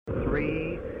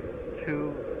3,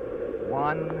 2,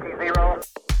 1. 0.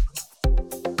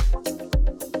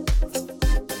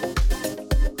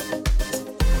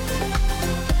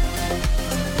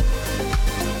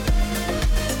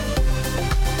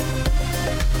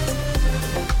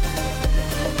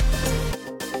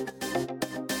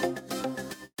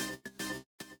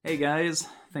 Hey guys,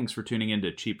 thanks for tuning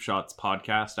into Cheap Shots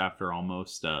Podcast after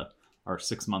almost our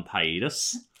 6-month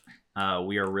hiatus.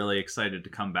 We are really excited to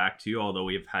come back to you, although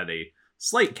we've had a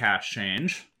slight cash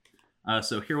change.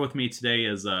 So here with me today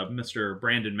is Mr.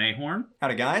 Brandon Mayhorn.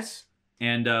 Howdy, guys.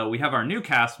 And we have our new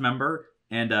cast member,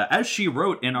 and as she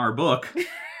wrote in our book,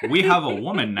 we have a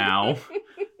woman now,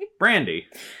 Brandy.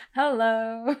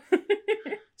 Hello.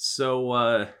 So,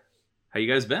 how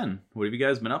you guys been? What have you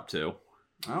guys been up to?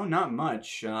 Oh, not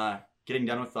much. Getting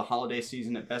done with the holiday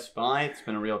season at Best Buy. It's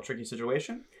been a real tricky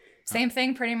situation. Same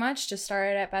thing, pretty much. Just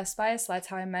started at Best Buy, so that's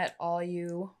how I met all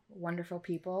you wonderful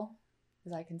people,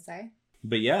 as I can say.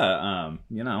 But yeah,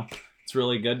 it's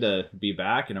really good to be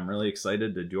back, and I'm really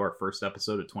excited to do our first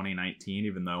episode of 2019,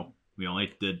 even though we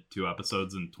only did 2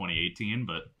 episodes in 2018,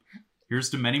 but here's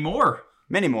to many more.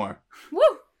 Many more. Woo!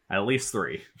 At least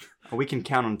 3. We can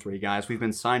count on 3, guys. We've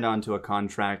been signed on to a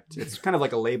contract. It's kind of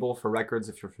like a label for records,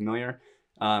 if you're familiar.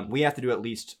 We have to do at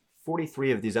least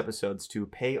 43 of these episodes to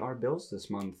pay our bills this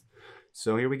month.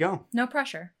 So here we go. No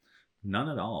pressure. None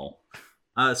at all.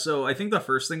 So I think the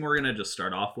first thing we're going to just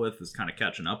start off with is kind of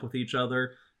catching up with each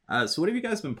other. So what have you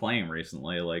guys been playing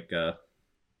recently?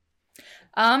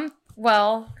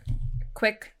 Well,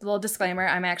 quick little disclaimer.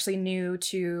 I'm actually new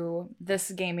to this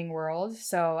gaming world.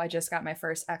 So I just got my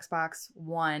first Xbox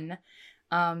One,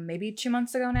 maybe 2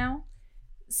 months ago now.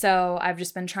 So I've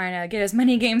just been trying to get as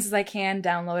many games as I can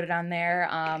downloaded on there.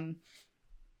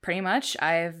 Pretty much,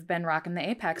 I've been rocking the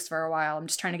Apex for a while. I'm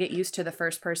just trying to get used to the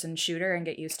first-person shooter and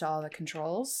get used to all the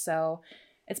controls. So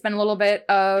it's been a little bit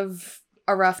of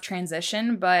a rough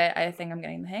transition, but I think I'm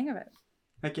getting the hang of it.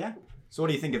 Heck yeah. So what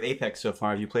do you think of Apex so far?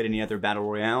 Have you played any other Battle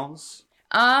Royales?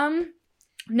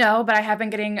 No, but I have been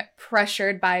getting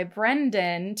pressured by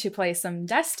Brendan to play some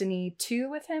Destiny 2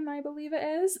 with him, I believe it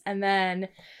is. And then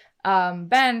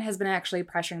Ben has been actually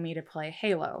pressuring me to play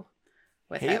Halo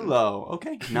with him. Halo.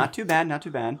 Okay. Not too bad, not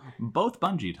too bad. Both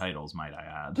Bungie titles, might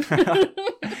I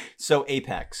add. So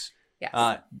Apex.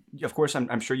 Yes. Of course,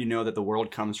 I'm sure you know that the world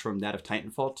comes from that of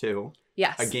Titanfall 2.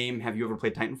 Yes. A game, have you ever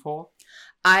played Titanfall?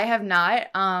 I have not.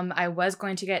 I was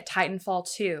going to get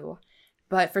Titanfall 2,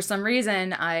 but for some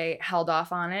reason I held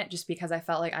off on it just because I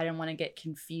felt like I didn't want to get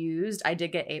confused. I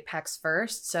did get Apex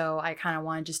first, so I kind of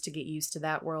wanted just to get used to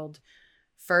that world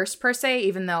first per se,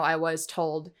 even though I was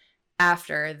told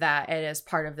after that it is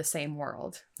part of the same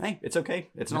world. Hey, it's okay.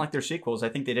 It's not like they're sequels. I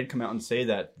think they did come out and say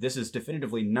that this is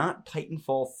definitively not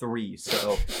Titanfall 3,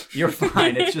 so you're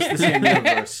fine. It's just the same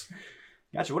universe.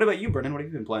 Gotcha. What about you, Brennan? What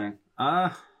have you been playing?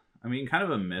 Kind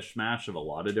of a mishmash of a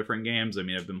lot of different games.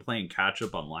 I've been playing catch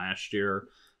up on last year.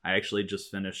 I actually just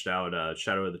finished out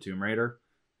Shadow of the Tomb Raider.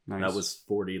 Nice. That was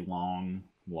 40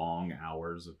 long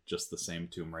hours of just the same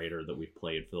Tomb Raider that we've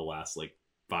played for the last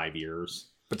 5 years.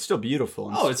 But still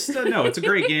beautiful. It's a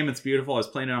great game. It's beautiful. I was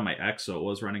playing it on my X, so it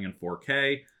was running in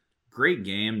 4K. Great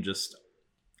game. Just,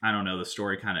 I don't know, the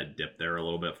story kind of dipped there a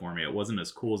little bit for me. It wasn't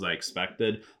as cool as I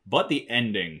expected, but the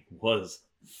ending was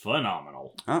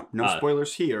phenomenal. Oh, no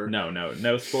spoilers here.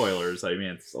 No spoilers.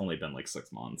 It's only been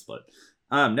 6 months, but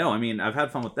I've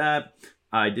had fun with that.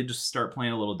 I did just start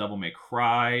playing a little Devil May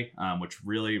Cry, which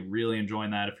really, really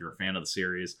enjoying that if you're a fan of the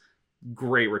series.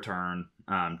 Great return.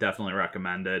 Definitely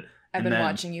recommend it. I've been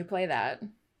watching you play that.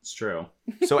 It's true.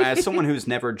 So as someone who's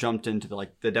never jumped into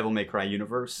the Devil May Cry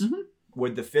universe,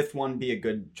 would the 5th one be a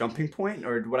good jumping point,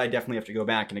 or would I definitely have to go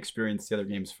back and experience the other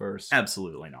games first?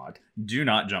 Absolutely not. Do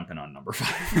not jump in on number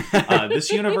 5.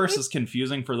 This universe is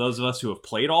confusing for those of us who have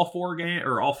played all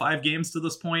 5 games to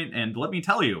this point, and let me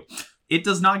tell you, it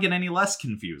does not get any less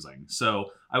confusing. So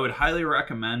I would highly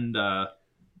recommend,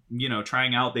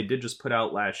 trying out. They did just put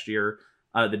out last year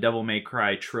the Devil May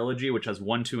Cry trilogy, which has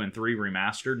 1, 2, and 3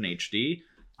 remastered in HD.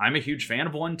 I'm a huge fan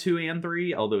of 1, 2, and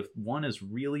 3, although 1 is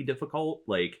really difficult,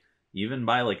 even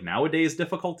by nowadays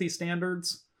difficulty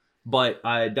standards. But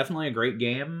definitely a great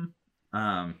game.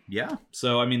 Yeah.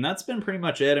 So that's been pretty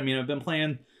much it. I've been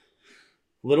playing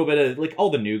a little bit of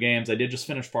all the new games. I did just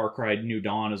finish Far Cry New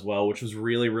Dawn as well, which was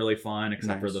really, really fun,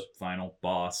 except for the final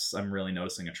boss. I'm really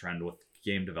noticing a trend with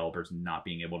game developers not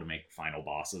being able to make final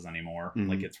bosses anymore.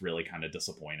 It's really kind of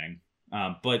disappointing.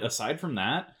 But aside from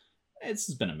that,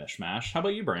 it's been a mishmash. How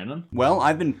about you, Brandon? Well,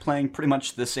 I've been playing pretty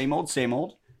much the same old.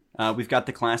 We've got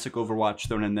the classic Overwatch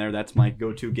thrown in there. That's my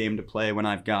go-to game to play when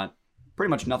I've got pretty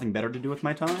much nothing better to do with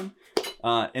my time.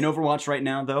 In Overwatch right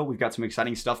now, though, we've got some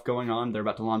exciting stuff going on. They're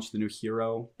about to launch the new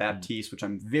hero, Baptiste, which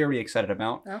I'm very excited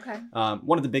about. Okay.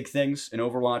 One of the big things in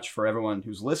Overwatch for everyone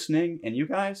who's listening, and you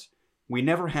guys, we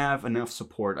never have enough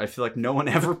support. I feel like no one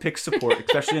ever picks support,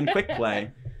 especially in quick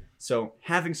play. So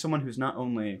having someone who's not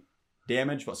only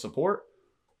damage, but support,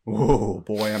 oh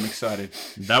boy, I'm excited.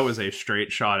 That was a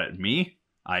straight shot at me.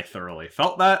 I thoroughly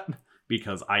felt that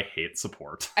because I hate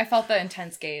support. I felt the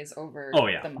intense gaze over Oh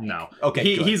yeah, the mic. no.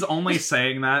 Okay, good. He's only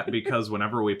saying that because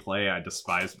whenever we play, I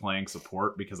despise playing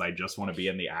support because I just want to be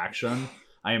in the action.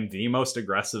 I am the most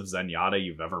aggressive Zenyatta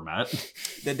you've ever met.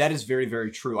 That is very,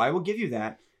 very true. I will give you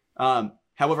that.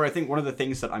 However, I think one of the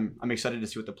things that I'm excited to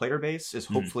see with the player base is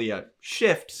hopefully a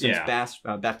shift since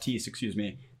Baptiste,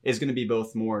 is going to be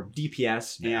both more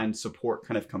DPS and support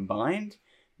kind of combined.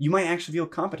 You might actually feel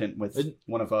competent with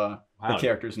one of the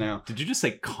characters now. Did you just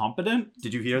say competent?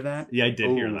 Did you hear that? Yeah, I did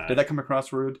hear that. Did that come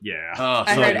across rude? Yeah. Oh,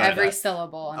 I sorry heard about every that.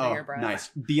 syllable under your breath. Nice.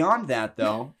 Beyond that,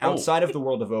 though, outside of the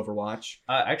world of Overwatch,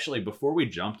 Actually, before we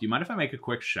jump, do you mind if I make a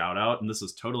quick shout out? And this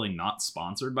is totally not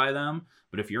sponsored by them,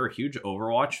 but if you're a huge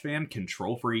Overwatch fan,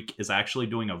 Control Freak is actually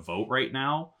doing a vote right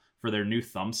now for their new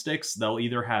thumbsticks. They'll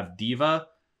either have Diva,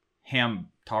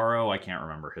 Hamtaro, I can't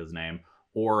remember his name,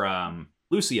 or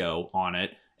Lucio on it.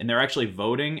 And they're actually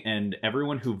voting, and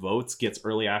everyone who votes gets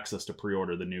early access to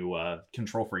pre-order the new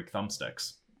Control Freak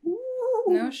thumbsticks.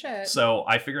 No shit. So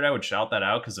I figured I would shout that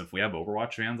out, because if we have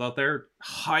Overwatch fans out there,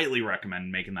 highly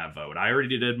recommend making that vote. I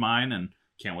already did mine, and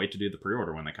can't wait to do the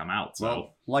pre-order when they come out. So,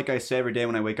 well, like I say every day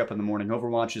when I wake up in the morning,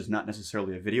 Overwatch is not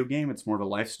necessarily a video game. It's more of a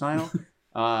lifestyle.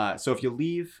 So if you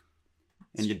leave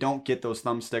and you don't get those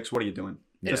thumbsticks, what are you doing?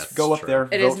 Yeah, Just go up true. there.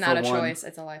 It vote is not for a one. choice.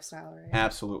 It's a lifestyle, right?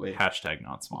 Absolutely. Hashtag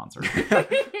not sponsored.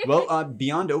 Well,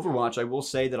 beyond Overwatch, I will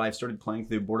say that I've started playing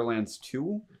through Borderlands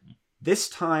 2. This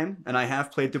time, and I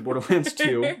have played through Borderlands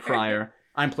 2 prior,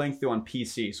 I'm playing through on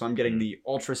PC. So I'm getting the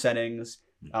ultra settings,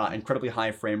 incredibly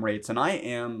high frame rates, and I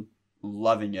am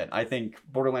loving it. I think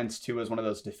Borderlands 2 is one of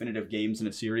those definitive games in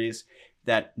a series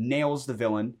that nails the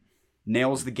villain,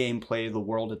 nails the gameplay, the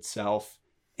world itself,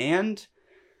 and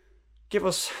give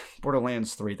us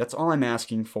Borderlands 3. That's all I'm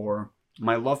asking for.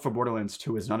 My love for Borderlands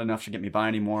 2 is not enough to get me by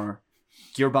anymore.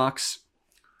 Gearbox,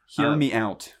 hear me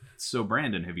out. So,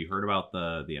 Brandon, have you heard about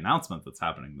the announcement that's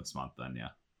happening this month then, yeah?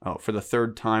 Oh, for the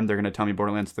third time, they're going to tell me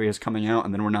Borderlands 3 is coming out,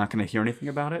 and then we're not going to hear anything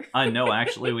about it? No,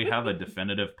 actually, we have a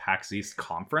definitive PAX East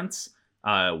conference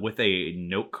with a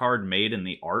note card made in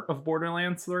the art of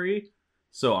Borderlands 3.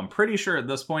 So I'm pretty sure at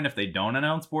this point, if they don't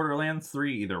announce Borderlands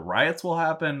 3, either riots will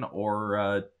happen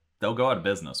or they'll go out of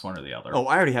business, one or the other. Oh,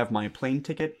 I already have my plane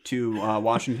ticket to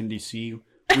Washington, D.C.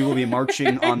 We will be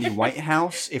marching on the White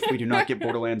House if we do not get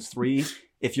Borderlands 3.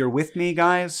 If you're with me,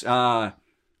 guys, well,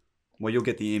 you'll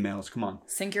get the emails. Come on.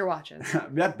 Sync your watches.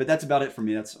 Yeah, but that's about it for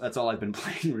me. That's all I've been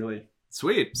playing, really.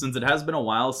 Sweet. Since it has been a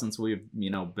while since we've,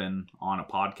 been on a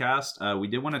podcast, we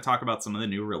did want to talk about some of the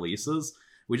new releases.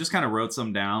 We just kind of wrote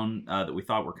some down that we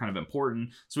thought were kind of important.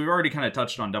 So we've already kind of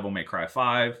touched on Devil May Cry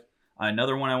 5.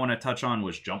 Another one I want to touch on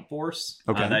was Jump Force.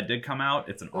 Okay. That did come out.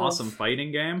 It's an awesome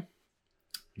fighting game.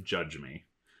 Judge me.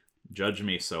 Judge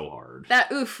me so hard.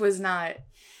 That oof was not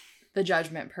the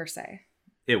judgment per se.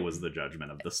 It was the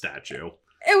judgment of the statue.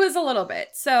 It was a little bit.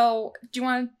 So, do you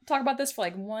want to talk about this for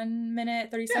like 1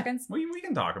 minute, 30 seconds? We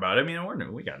can talk about it. I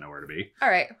mean, we got nowhere to be. All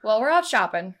right. Well, we're out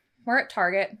shopping. We're at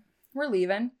Target. We're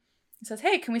leaving. He says,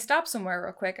 hey, can we stop somewhere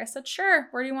real quick? I said, sure.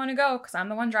 Where do you want to go? Because I'm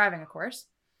the one driving, of course.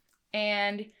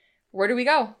 And where do we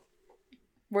go?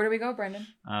 Where do we go, Brendan?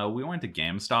 We went to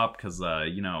GameStop because,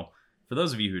 for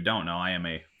those of you who don't know, I am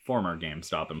a former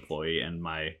GameStop employee, and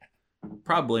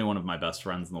probably one of my best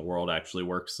friends in the world actually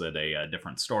works at a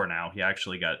different store now. He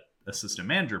actually got assistant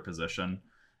manager position.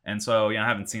 And so, I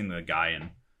haven't seen the guy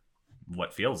in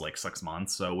what feels like 6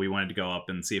 months. So we wanted to go up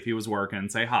and see if he was working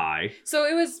and say hi. So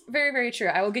it was very, very true.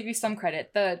 I will give you some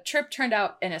credit. The trip turned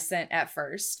out innocent at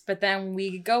first, but then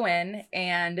we go in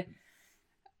and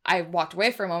I walked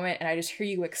away for a moment and I just hear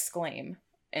you exclaim.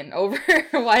 And over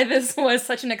why this was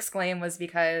such an exclaim was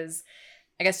because,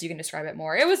 I guess you can describe it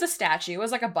more. It was a statue. It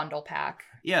was like a bundle pack.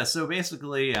 Yeah, so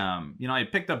basically, I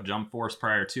picked up Jump Force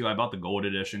prior to. I bought the gold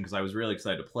edition because I was really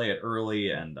excited to play it early,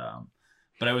 and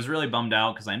but I was really bummed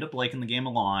out because I ended up liking the game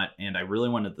a lot, and I really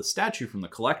wanted the statue from the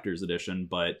collector's edition,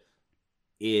 but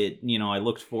I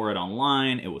looked for it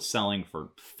online. It was selling for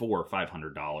 $400 or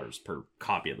 $500 per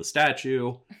copy of the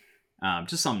statue.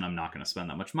 Just something I'm not going to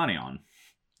spend that much money on.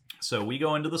 So we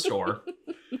go into the store.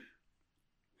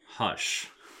 Hush.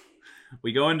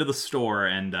 We go into the store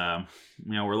and,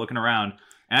 we're looking around.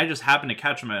 And I just happened to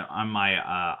catch them on my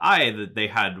eye that they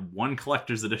had one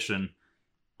collector's edition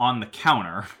on the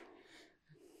counter.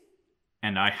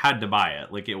 and I had to buy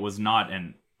it. Like, it was not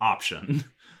an option.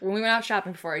 When we went out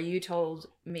shopping before, you told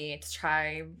me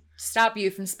to stop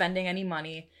you from spending any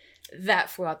money. That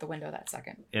flew out the window that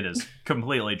second. It is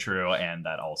completely true, and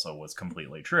that also was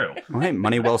completely true. All right,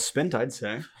 money well spent, I'd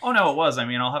say. Oh, no, it was. I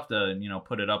mean, I'll have to,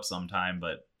 put it up sometime,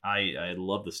 but I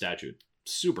love the statue.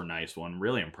 Super nice one.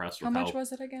 Really impressed with How much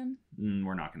was it again?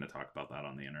 We're not going to talk about that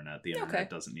on the internet. The internet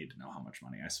doesn't need to know how much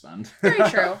money I spend. Very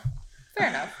true. Fair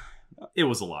enough. It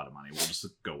was a lot of money. We'll just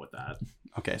go with that.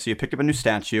 Okay, so you picked up a new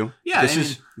statue. Yeah, this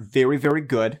is very, very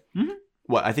good. Mhm.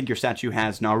 What, I think your statue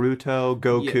has Naruto,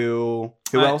 Goku,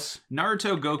 who else?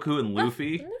 Naruto, Goku, and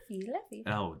Luffy. Luffy.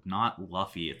 Oh, not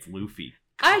Luffy. It's Luffy.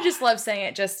 I just love saying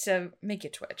it just to make you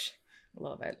twitch a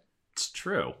little bit. It's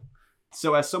true.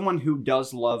 So as someone who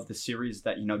does love the series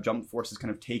that, Jump Force has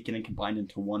kind of taken and combined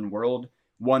into one world,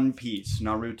 One Piece,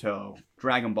 Naruto,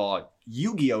 Dragon Ball,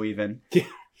 Yu-Gi-Oh! Even,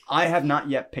 I have not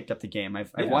yet picked up the game.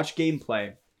 I've watched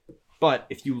gameplay, but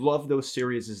if you love those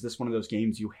series, is this one of those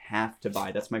games you have to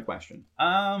buy? That's my question.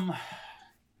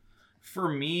 For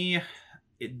me,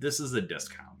 this is a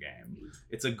discount game.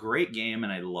 It's a great game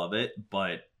and I love it,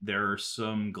 but there are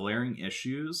some glaring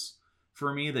issues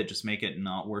for me that just make it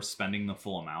not worth spending the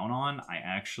full amount on. I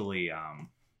actually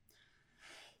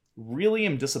really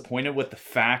am disappointed with the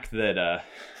fact that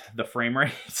the frame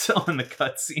rate on the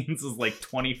cutscenes is like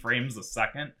 20 frames a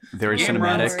second. Very Game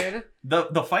cinematic.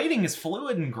 The fighting is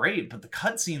fluid and great, but the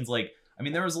cutscenes, like, I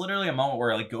mean, there was literally a moment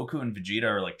where like Goku and Vegeta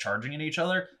are like charging at each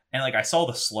other, and like I saw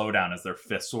the slowdown as their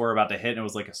fists were about to hit, and it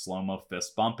was like a slow-mo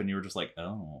fist bump, and you were just like,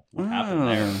 oh, what happened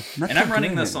there? And I'm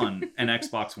running this on an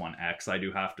Xbox One X, I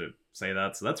do have to say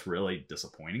that, so that's really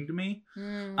disappointing to me.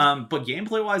 But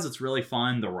gameplay-wise, it's really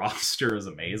fun. The roster is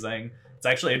amazing. It's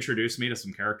actually introduced me to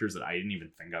some characters that I didn't even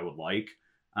think I would like.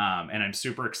 And I'm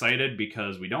super excited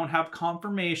because we don't have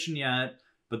confirmation yet,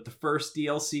 but the first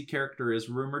DLC character is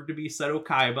rumored to be Seto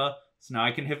Kaiba. So now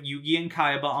I can have Yugi and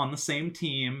Kaiba on the same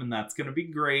team, and that's going to be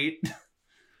great.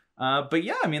 But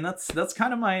yeah, I mean, that's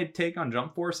kind of my take on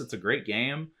Jump Force. It's a great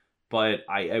game, but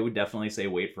I would definitely say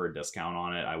wait for a discount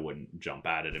on it. I wouldn't jump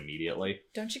at it immediately.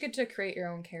 Don't you get to create your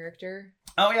own character?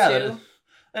 Oh yeah,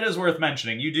 that is worth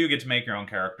mentioning. You do get to make your own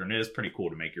character, and it is pretty cool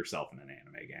to make yourself in an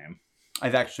anime game.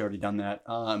 I've actually already done that.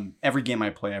 Every game I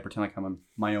play, I pretend like I'm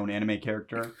my own anime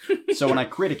character. So when I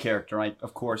create a character, I,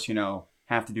 of course,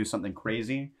 have to do something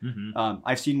crazy. Mm-hmm.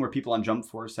 I've seen where people on Jump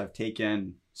Force have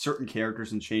taken certain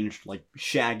characters and changed like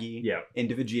Shaggy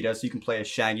into Vegeta, so you can play as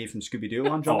Shaggy from Scooby-Doo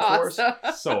on Jump Force.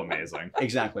 So amazing.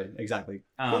 Exactly.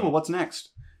 Cool, what's next?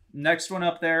 Next one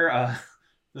up there,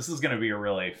 this is going to be a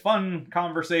really fun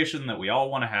conversation that we all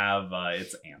want to have.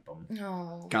 It's Anthem.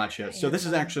 Oh, Gotcha. Anthem. So this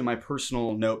is actually my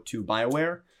personal note to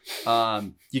BioWare.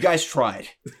 You guys tried.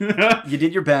 You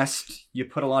did your best. You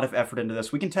put a lot of effort into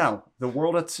this. We can tell. The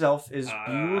world itself is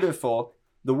beautiful.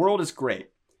 The world is great.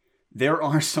 There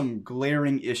are some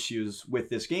glaring issues with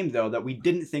this game, though, that we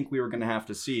didn't think we were going to have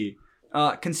to see.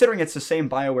 Considering it's the same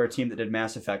BioWare team that did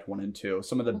Mass Effect 1 and 2.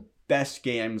 Some of the best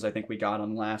games I think we got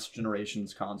on last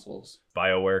generation's consoles.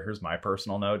 BioWare, here's my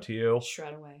personal note to you.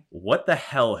 Shred away. What the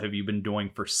hell have you been doing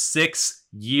for 6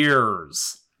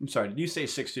 years? I'm sorry, did you say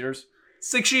 6 years?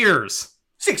 6 years!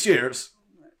 6 years!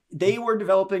 They were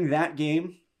developing that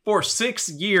game? For 6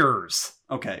 years!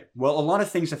 Okay, well, a lot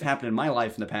of things have happened in my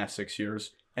life in the past 6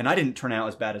 years, and I didn't turn out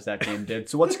as bad as that game did,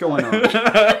 so what's going on?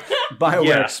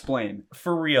 BioWare, explain.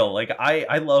 For real, like,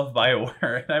 I love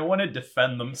BioWare, and I want to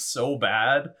defend them so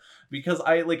bad, because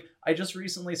I just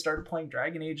recently started playing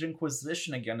Dragon Age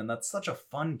Inquisition again, and that's such a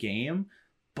fun game,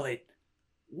 but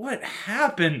what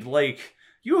happened? Like,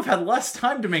 you have had less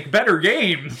time to make better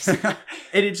games!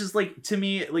 And it's just, like, to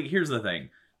me, like, here's the thing.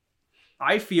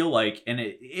 I feel like, and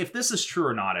if this is true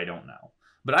or not, I don't know,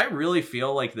 but I really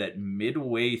feel like that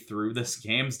midway through this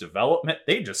game's development,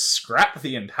 they just scrapped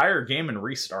the entire game and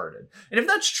restarted. And if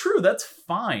that's true, that's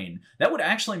fine. That would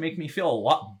actually make me feel a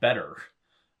lot better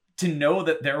to know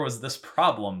that there was this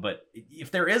problem. But if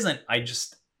there isn't, I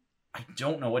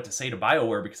don't know what to say to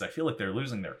BioWare because I feel like they're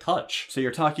losing their touch. So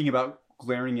you're talking about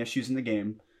glaring issues in the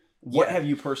game. What have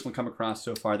you personally come across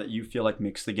so far that you feel like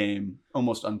makes the game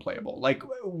almost unplayable? Like,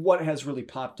 what has really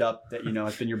popped up that,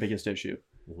 has been your biggest issue?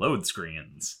 Load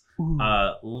screens.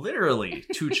 Literally,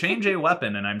 to change a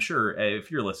weapon, and I'm sure if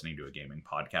you're listening to a gaming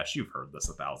podcast, you've heard this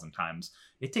 1,000 times.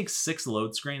 It takes 6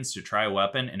 load screens to try a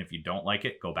weapon, and if you don't like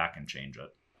it, go back and change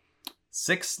it.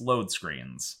 6 load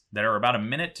screens that are about 1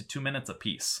 minute to 2 minutes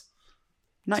apiece.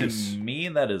 Nice. To me,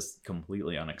 that is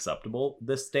completely unacceptable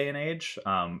this day and age.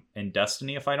 In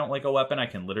Destiny, if I don't like a weapon, I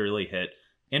can literally hit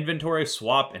inventory,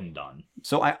 swap, and done.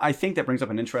 So I think that brings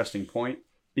up an interesting point.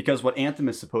 Because what Anthem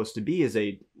is supposed to be is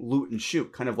a loot and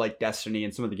shoot, kind of like Destiny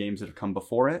and some of the games that have come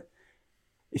before it.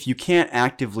 If you can't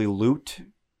actively loot,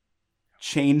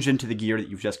 change into the gear that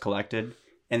you've just collected,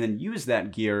 and then use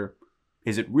that gear,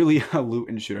 is it really a loot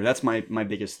and shooter? That's my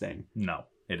biggest thing. No,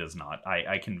 it is not.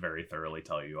 I can very thoroughly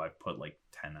tell you I've put like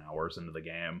 10 hours into the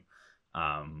game.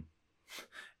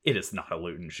 It is not a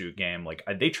loot and shoot game. Like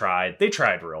they tried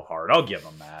real hard. I'll give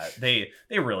them that. They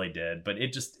really did, but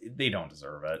they don't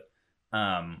deserve it.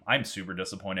 I'm super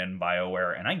disappointed in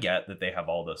BioWare, and I get that they have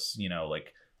all this,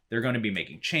 like they're going to be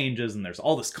making changes and there's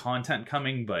all this content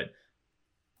coming, but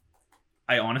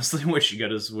I honestly wish you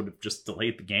guys would have just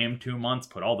delayed the game 2 months,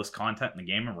 put all this content in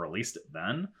the game and released it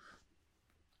then.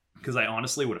 Because I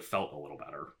honestly would have felt a little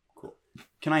better. Cool.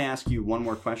 Can I ask you one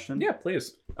more question? Yeah,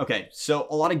 please. Okay, so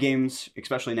a lot of games,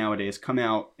 especially nowadays, come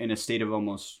out in a state of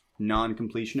almost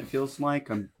non-completion, it feels like.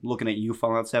 I'm looking at you,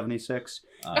 Fallout 76.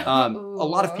 A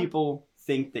lot of people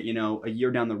think that, a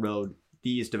year down the road,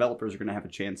 these developers are going to have a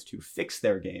chance to fix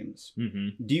their games.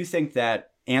 Mm-hmm. Do you think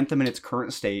that Anthem in its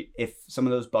current state, if some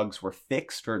of those bugs were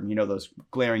fixed or, those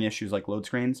glaring issues like load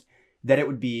screens, that it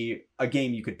would be a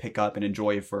game you could pick up and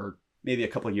enjoy for maybe a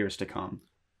couple of years to come?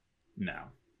 No.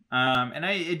 And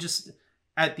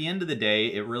at the end of the day,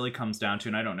 it really comes down to,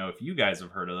 and I don't know if you guys have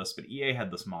heard of this, but EA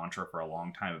had this mantra for a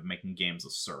long time of making games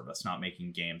a service, not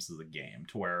making games as a game,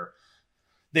 to where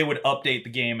they would update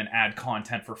the game and add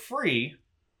content for free,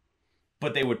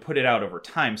 but they would put it out over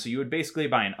time. So you would basically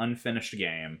buy an unfinished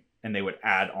game and they would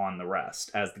add on the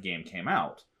rest as the game came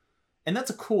out. And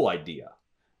that's a cool idea.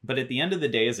 But at the end of the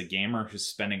day, as a gamer who's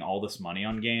spending all this money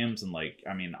on games, and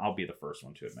I'll be the first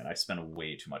one to admit, I spend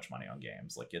way too much money on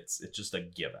games. Like it's just a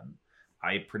given.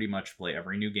 I pretty much play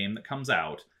every new game that comes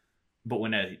out. But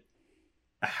when a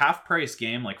half-price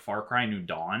game like Far Cry New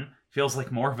Dawn feels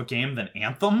like more of a game than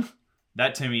Anthem,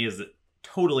 that to me is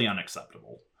totally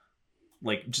unacceptable.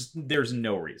 There's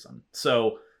no reason.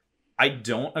 So I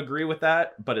don't agree with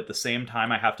that, but at the same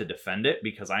time, I have to defend it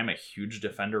because I'm a huge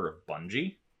defender of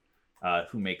Bungie,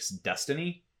 who makes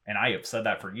Destiny. And I have said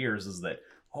that for years, is that,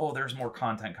 there's more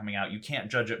content coming out. You can't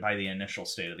judge it by the initial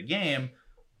state of the game.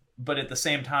 But at the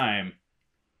same time,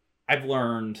 I've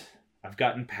learned, I've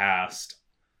gotten past,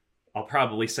 I'll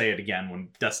probably say it again when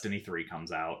Destiny 3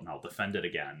 comes out, and I'll defend it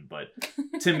again. But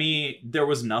to me, there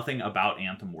was nothing about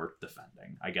Anthem worth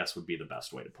defending, I guess would be the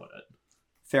best way to put it.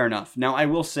 Fair enough. Now, I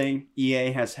will say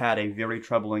EA has had a very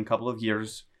troubling couple of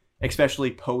years,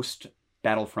 especially post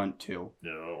Battlefront 2.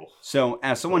 No. So,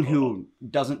 as someone who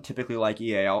doesn't typically like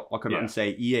EA, I'll come out and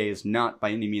say EA is not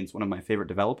by any means one of my favorite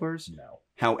developers. No.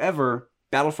 However,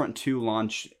 Battlefront 2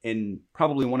 launched in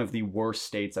probably one of the worst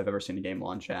states I've ever seen a game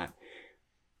launch at.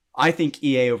 I think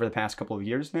EA over the past couple of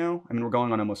years now, we're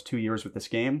going on almost 2 years with this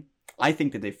game, I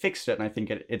think that they fixed it, and I think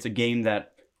it's a game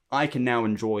that I can now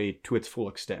enjoy to its full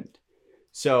extent.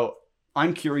 So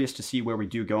I'm curious to see where we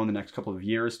do go in the next couple of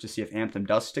years to see if Anthem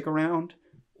does stick around,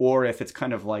 or if it's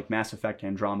kind of like Mass Effect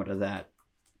Andromeda that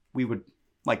we would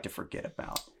like to forget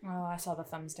about. Oh, I saw the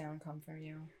thumbs down come from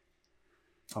you.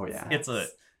 Oh, yeah.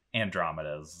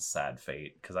 Andromeda is a sad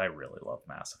fate, because I really love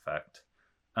Mass Effect.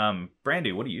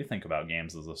 Brandy, what do you think about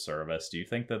games as a service? Do you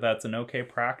think that that's an okay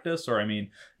practice? Or,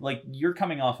 you're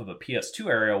coming off of a PS2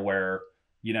 era where,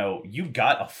 you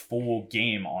got a full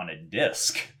game on a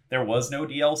disc. There was no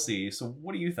DLC. So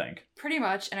what do you think? Pretty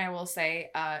much. And I will say,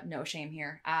 no shame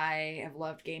here. I have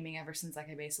loved gaming ever since I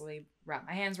could basically wrap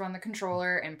my hands around the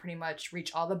controller and pretty much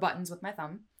reach all the buttons with my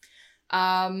thumb.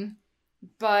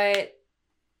 But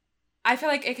I feel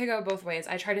like it could go both ways.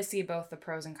 I try to see both the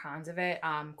pros and cons of it.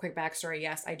 Quick backstory,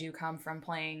 yes, I do come from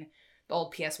playing the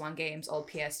old PS1 games, old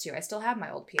PS2. I still have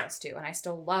my old PS2, and I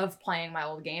still love playing my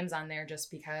old games on there just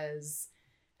because,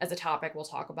 as a topic we'll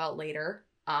talk about later,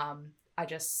 I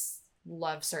just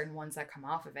love certain ones that come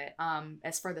off of it.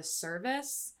 As for the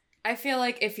service, I feel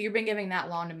like if you've been giving that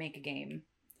long to make a game,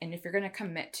 and if you're going to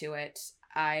commit to it,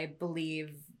 I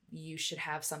believe you should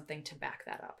have something to back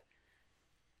that up.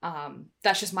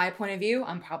 That's just my point of view.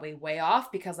 I'm probably way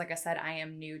off because, like I said, I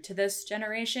am new to this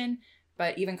generation.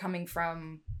 But even coming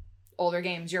from older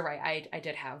games, you're right. I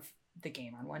did have the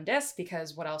game on one disc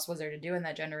because what else was there to do in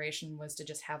that generation was to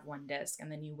just have one disc.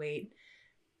 And then you wait,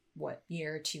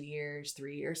 year, 2 years,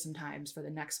 3 years sometimes for the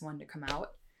next one to come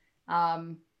out. I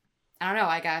don't know.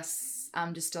 I guess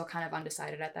I'm just still kind of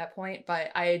undecided at that point. But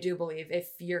I do believe if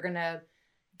you're going to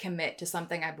commit to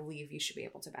something, I believe you should be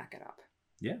able to back it up.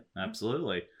 Yeah,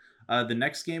 absolutely. The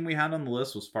next game we had on the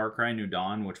list was Far Cry New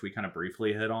Dawn, which we kind of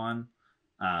briefly hit on.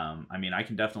 I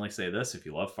can definitely say this. If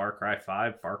you love Far Cry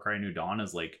 5, Far Cry New Dawn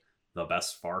is the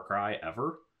best Far Cry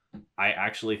ever. I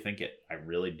actually think I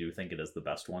really do think it is the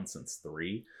best one since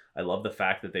 3. I love the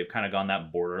fact that they've kind of gone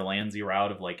that Borderlands-y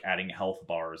route of like adding health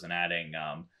bars and adding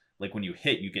like when you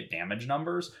hit, you get damage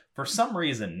numbers. For some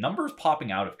reason, numbers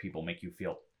popping out of people make you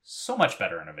feel so much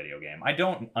better in a video game. I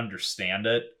don't understand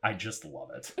it. I just love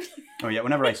it. Oh yeah,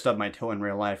 whenever I stub my toe in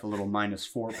real life, a little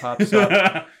 -4 pops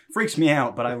up. Freaks me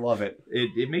out, but I love it.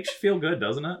 It makes you feel good,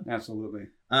 doesn't it? Absolutely.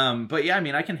 But yeah, I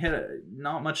mean, I can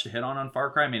not much to hit on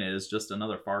Far Cry. I mean, it is just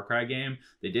another Far Cry game.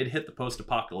 They did hit the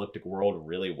post-apocalyptic world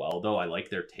really well, though. I like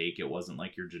their take. It wasn't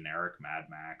like your generic Mad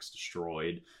Max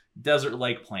destroyed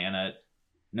desert-like planet.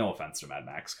 No offense to Mad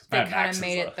Max, because They Mad kind Max of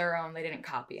made it their own. They didn't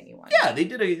copy anyone. Yeah, they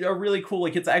did a really cool,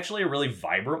 like, it's actually a really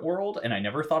vibrant world, and I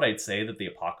never thought I'd say that the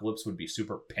apocalypse would be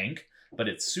super pink, but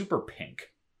it's super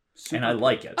pink, and I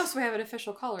like it. Oh, so we have an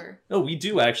official color. Oh, we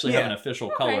do actually have Yeah. an official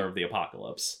Okay. color of the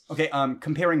apocalypse. Okay,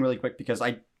 comparing really quick because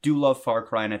I do love Far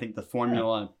Cry, and I think the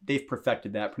formula, they've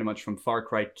perfected that pretty much from Far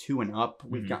Cry 2 and up.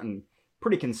 We've Mhm. gotten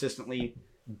pretty consistently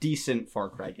decent Far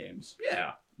Cry games.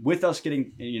 Yeah. With us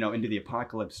getting, into the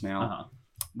apocalypse now, Uh-huh.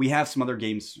 we have some other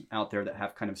games out there that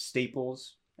have kind of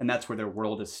staples, and that's where their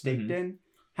world is staked Mhm. in.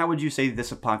 How would you say this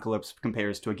apocalypse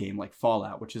compares to a game like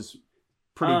Fallout, which is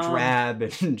pretty Um, drab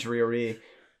and dreary?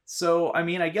 So, I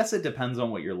mean, I guess it depends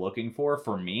on what you're looking for.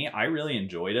 For me, I really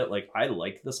enjoyed it. Like, I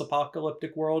like this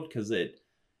apocalyptic world because it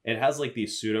has, like,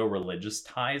 these pseudo-religious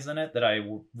ties in it that I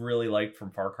really liked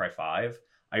from Far Cry 5.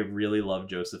 I really love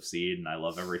Joseph Seed, and I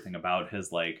love everything about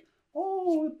his, like,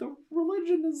 oh, the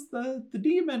religion is the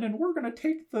demon, and we're going to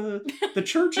take the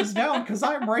churches down because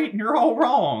I'm right and you're all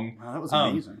wrong. Wow, that was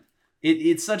Um, amazing.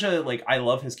 It's such a, like, I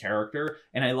love his character,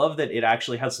 and I love that it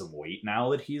actually has some weight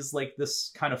now that he's, like,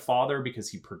 this kind of father because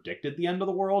he predicted the end of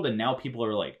the world, and now people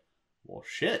are like, well,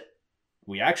 shit,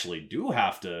 we actually do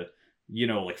have to,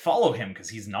 like, follow him because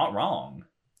he's not wrong.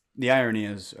 The irony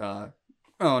is, oh,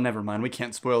 never mind. We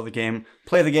can't spoil the game.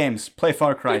 Play the games. Play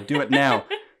Far Cry. Do it now.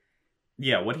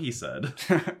 Yeah, what he said.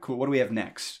 Cool. What do we have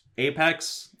next?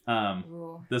 Apex,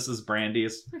 Ooh. this is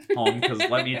Brandy's home, because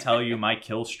let me tell you, my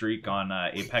kill streak on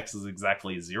Apex is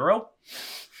exactly 0.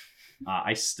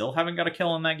 I still haven't got a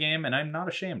kill in that game, and I'm not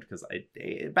ashamed, because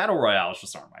Battle Royales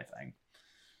just aren't my thing.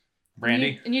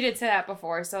 Brandy? And you did say that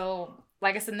before. So,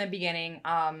 like I said in the beginning,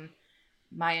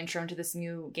 my intro into this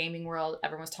new gaming world,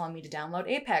 everyone was telling me to download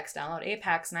Apex.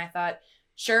 And I thought,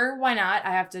 sure, why not?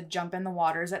 I have to jump in the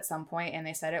waters at some point, and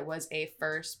they said it was a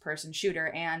first-person shooter.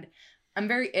 And I'm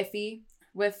very iffy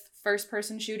with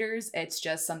first-person shooters. It's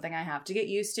just something I have to get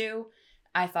used to.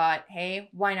 I thought, hey,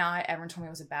 why not? Everyone told me it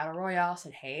was a battle royale. I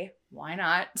said, hey, why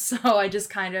not? So I just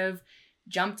kind of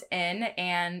jumped in,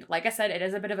 and like I said, it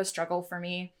is a bit of a struggle for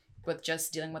me with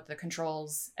just dealing with the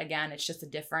controls. Again, it's just a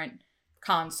different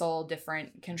console,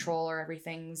 different controller,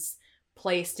 everything's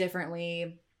placed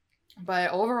differently.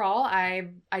 But overall, I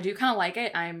do kind of like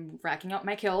it. I'm racking up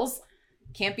my kills.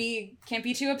 Can't be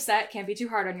too upset. Can't be too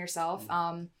hard on yourself.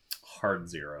 Hard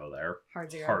 0 there.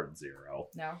 Hard 0. Hard 0.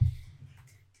 No.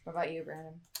 What about you,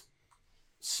 Brandon?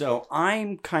 So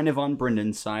I'm kind of on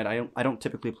Brendan's side. I don't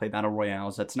typically play battle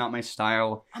royales. That's not my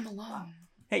style. I'm alone.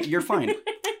 Hey, you're fine.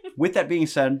 With that being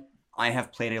said, I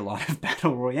have played a lot of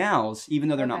battle royales, even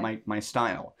though they're not my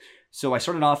style. So I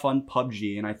started off on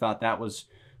PUBG, and I thought that was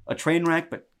a train wreck,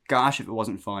 but gosh, if it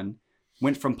wasn't fun.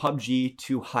 Went from PUBG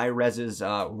to Hi-Rez's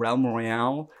Realm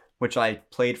Royale, which I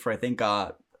played for, I think,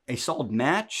 a solid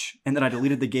match, and then I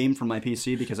deleted the game from my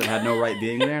PC because it had no right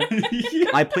being there.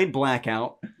 I played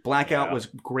Blackout. Blackout was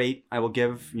great. I will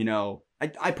give,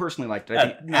 I personally liked it. I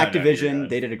think Activision,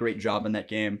 they did a great job in that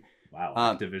game. Wow,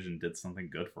 Activision did something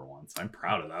good for once. I'm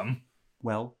proud of them.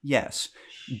 Well, yes.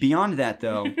 Beyond that,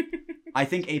 though, I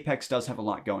think Apex does have a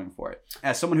lot going for it.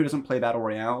 As someone who doesn't play Battle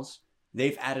Royales,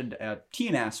 they've added a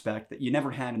team aspect that you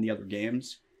never had in the other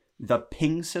games. The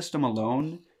ping system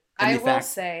alone. I will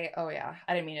say, oh yeah,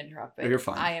 I didn't mean to interrupt, but you're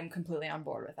fine. I am completely on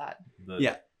board with that.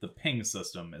 The ping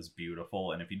system is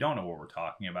beautiful, and if you don't know what we're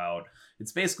talking about,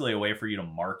 it's basically a way for you to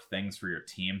mark things for your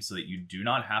team so that you do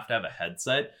not have to have a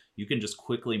headset. You can just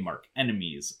quickly mark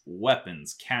enemies,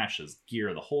 weapons, caches,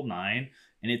 gear, the whole 9,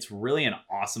 and it's really an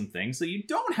awesome thing, so you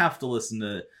don't have to listen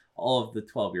to all of the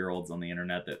 12-year-olds on the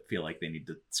internet that feel like they need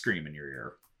to scream in your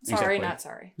ear. Sorry, Exactly. not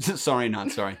sorry. Sorry, not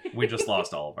sorry. We just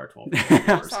lost all of our 12-year-old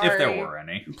viewers, if there were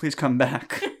any. Please come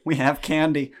back. We have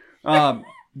candy.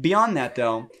 Beyond that,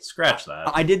 though, Scratch that.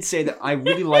 I did say that I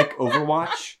really like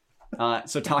Overwatch.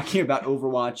 So talking about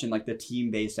Overwatch and like the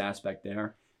team-based aspect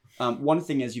there, one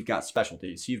thing is you've got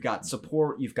specialties. So you've got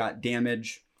support, you've got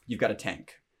damage, you've got a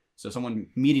tank. So someone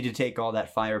meaty to take all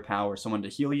that firepower, someone to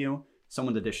heal you,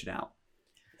 someone to dish it out.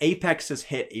 Apex has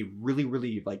hit a really,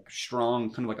 really like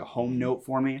strong kind of like a home note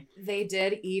for me. They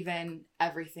did even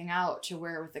everything out to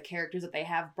where with the characters that they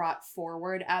have brought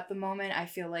forward at the moment, I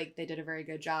feel like they did a very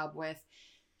good job with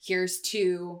here's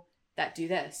two that do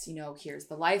this, here's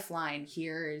the lifeline,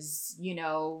 here's,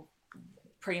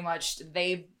 pretty much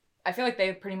I feel like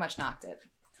they pretty much knocked it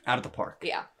Out of the park.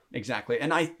 Yeah. Exactly.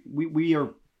 And I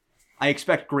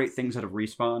expect great things out of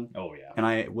Respawn. Oh, yeah. And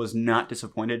I was not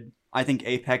disappointed. I think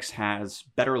Apex has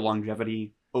better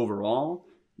longevity overall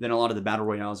than a lot of the battle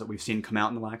royales that we've seen come out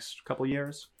in the last couple of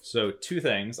years. So 2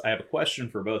 things. I have a question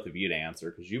for both of you to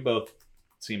answer because you both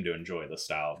seem to enjoy this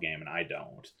style of game and I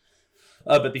don't.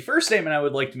 But the first statement I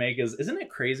would like to make is, isn't it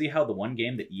crazy how the one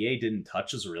game that EA didn't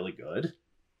touch is really good?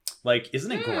 Like,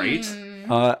 isn't it great?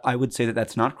 I would say that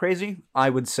that's not crazy.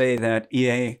 I would say that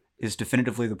EA is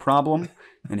definitively the problem.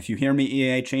 And if you hear me,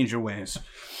 EA, change your ways.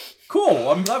 Cool.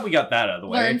 I'm glad we got that out of the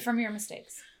way. Learn from your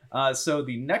mistakes. So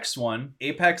the next one,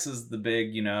 Apex is the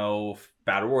big,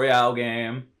 battle royale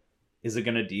game. Is it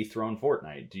going to dethrone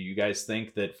Fortnite? Do you guys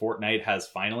think that Fortnite has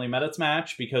finally met its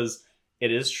match? Because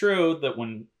it is true that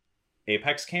when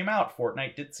Apex came out,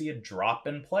 Fortnite did see a drop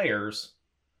in players.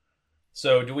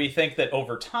 So do we think that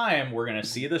over time we're going to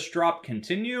see this drop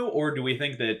continue? Or do we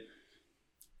think that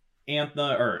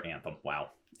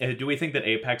do we think that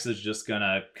Apex is just going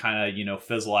to kind of,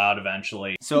 fizzle out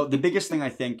eventually? So the biggest thing I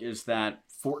think is that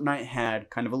Fortnite had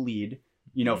kind of a lead.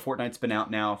 Fortnite's been out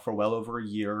now for well over a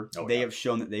year. They have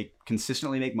shown that they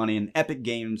consistently make money, and Epic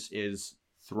Games is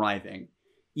thriving.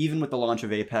 Even with the launch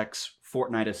of Apex,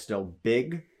 Fortnite is still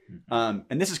big.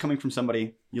 And this is coming from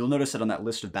somebody, you'll notice that on that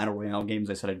list of Battle Royale games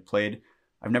I said I'd played,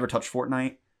 I've never touched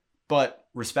Fortnite. But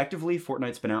respectively,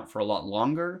 Fortnite's been out for a lot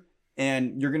longer,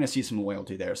 and you're going to see some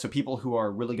loyalty there. So people who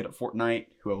are really good at Fortnite,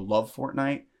 who love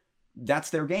Fortnite, that's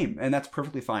their game, and that's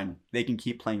perfectly fine. They can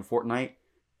keep playing Fortnite.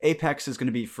 Apex is going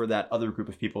to be for that other group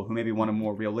of people who maybe want a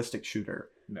more realistic shooter,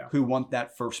 who want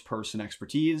that first-person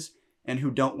expertise, and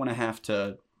who don't want to have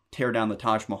to tear down the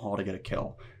Taj Mahal to get a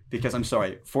kill. Because I'm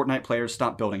sorry, Fortnite players,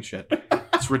 stop building shit.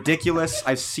 It's ridiculous.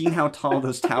 I've seen how tall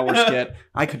those towers get.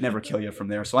 I could never kill you from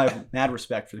there, so I have mad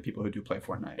respect for the people who do play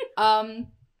Fortnite.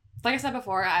 Like I said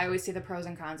before, I always see the pros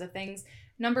and cons of things.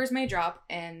 Numbers may drop,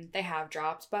 and they have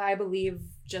dropped, but I believe,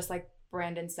 just like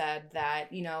Brandon said, that,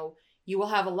 you will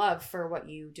have a love for what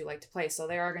you do like to play. So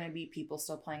there are going to be people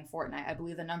still playing Fortnite. I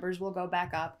believe the numbers will go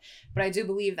back up, but I do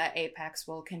believe that Apex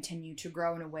will continue to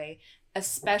grow in a way.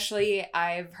 Especially,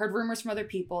 I've heard rumors from other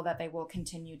people that they will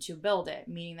continue to build it,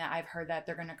 meaning that I've heard that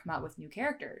they're going to come out with new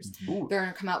characters. Ooh. They're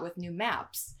going to come out with new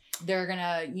maps. They're going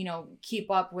to, keep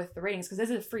up with the ratings because this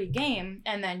is a free game.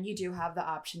 And then you do have the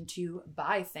option to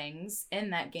buy things in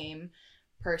that game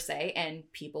per se, and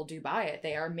people do buy it.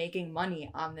 They are making money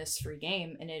on this free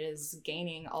game, and it is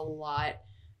gaining a lot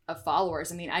of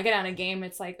followers. I mean, I get on a game,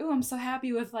 it's like, oh, I'm so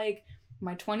happy with like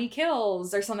my 20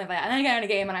 kills or something like that. And then I get on a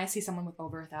game and I see someone with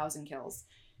over 1,000 kills,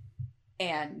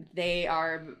 and they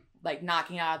are like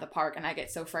knocking it out of the park, and I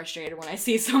get so frustrated when I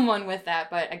see someone with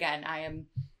that. But again, I am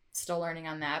still learning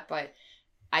on that, but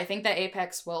I think that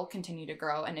Apex will continue to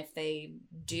grow, and if they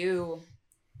do,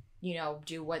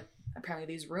 do what apparently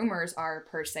these rumors are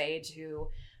per se, to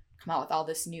come out with all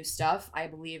this new stuff, I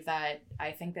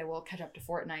think they will catch up to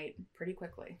Fortnite pretty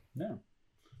quickly. Yeah.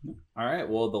 All right.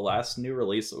 Well, the last new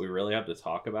release that we really have to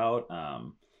talk about,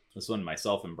 this one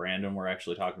myself and Brandon were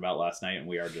actually talking about last night, and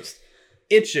we are just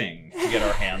itching to get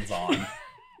our hands on,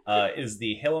 is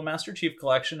the Halo Master Chief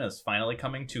Collection is finally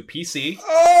coming to PC.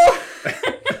 Oh!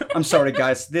 I'm sorry,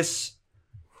 guys.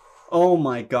 Oh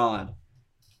my god.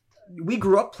 We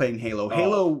grew up playing Halo.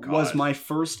 Halo was my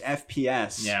first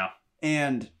FPS. Yeah.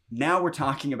 And now we're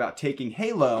talking about taking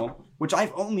Halo, which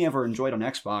I've only ever enjoyed on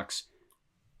Xbox,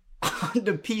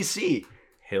 onto PC.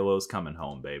 Halo's coming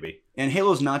home, baby. And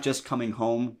Halo's not just coming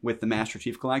home with the Master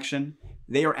Chief Collection.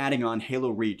 They are adding on Halo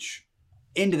Reach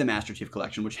into the Master Chief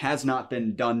Collection, which has not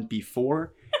been done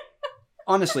before.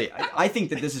 Honestly, I think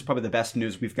that this is probably the best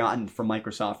news we've gotten from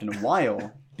Microsoft in a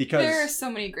while, because there are so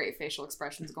many great facial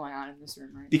expressions going on in this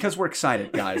room right now. Because we're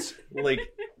excited, guys. Like,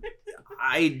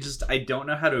 I don't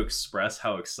know how to express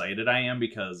how excited I am,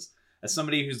 because as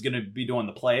somebody who's going to be doing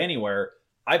the Play Anywhere,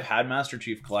 I've had Master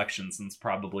Chief Collection since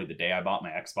probably the day I bought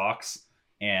my Xbox,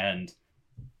 and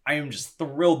I am just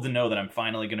thrilled to know that I'm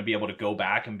finally going to be able to go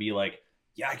back and be like,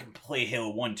 yeah, I can play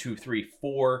Halo 1, 2, 3,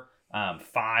 4,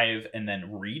 5, and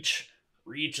then Reach.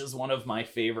 Reach is one of my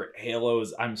favorite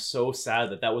Halos. I'm so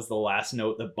sad that was the last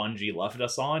note that Bungie left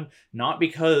us on. Not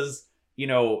because,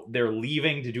 they're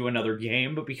leaving to do another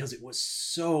game, but because it was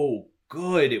so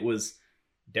good. It was,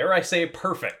 dare I say,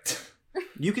 perfect.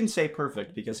 You can say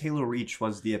perfect, because Halo Reach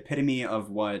was the epitome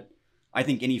of what I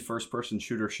think any first-person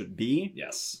shooter should be.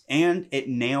 Yes. And it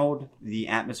nailed the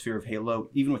atmosphere of Halo,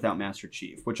 even without Master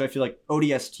Chief, which I feel like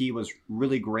ODST was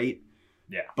really great.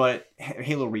 Yeah. But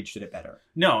Halo Reach did it better.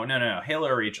 No. Halo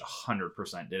Reach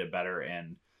 100% did it better.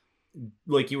 And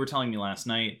like you were telling me last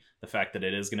night, the fact that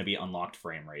it is going to be unlocked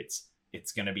frame rates,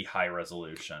 it's going to be high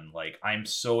resolution. Like, I'm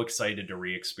so excited to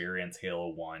re-experience Halo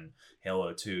 1,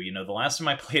 Halo 2. You know, the last time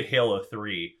I played Halo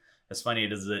 3, as funny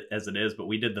as it is, but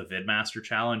we did the VidMaster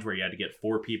challenge where you had to get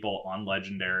 4 people on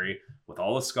Legendary with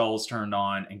all the skulls turned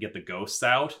on and get the ghosts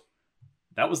out.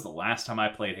 That was the last time I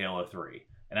played Halo 3.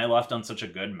 And I left on such a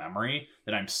good memory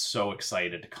that I'm so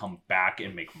excited to come back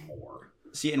and make more.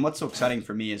 See, and what's so exciting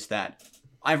for me is that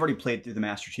I've already played through the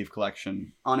Master Chief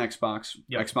Collection on Xbox,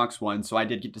 Xbox One, so I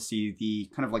did get to see the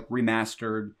kind of like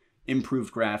remastered,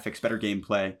 improved graphics, better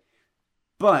gameplay.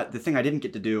 But the thing I didn't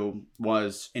get to do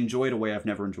was enjoy it a way I've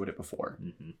never enjoyed it before.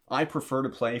 Mm-hmm. I prefer to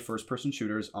play first-person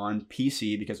shooters on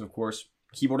PC because, of course,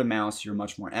 keyboard and mouse, you're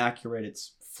much more accurate.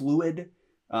 It's fluid.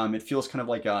 It feels kind of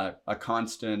like a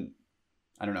constant,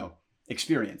 I don't know,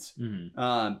 experience.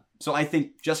 Mm-hmm. So I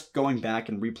think just going back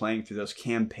and replaying through those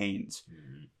campaigns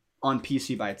on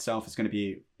PC by itself is going to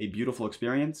be a beautiful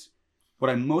experience.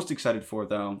 What I'm most excited for,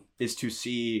 though, is to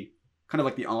see kind of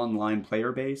like the online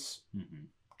player base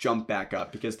jump back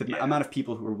up, because the amount of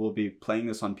people who will be playing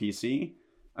this on PC,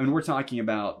 I mean, we're talking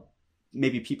about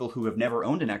maybe people who have never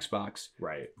owned an Xbox,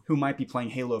 right, who might be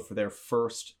playing Halo for their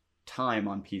first time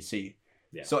on PC.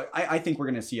 Yeah. So I think we're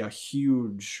going to see a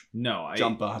huge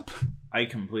jump up. I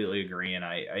completely agree. And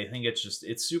I think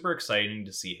it's super exciting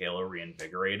to see Halo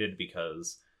reinvigorated,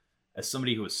 because as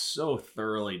somebody who was so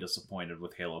thoroughly disappointed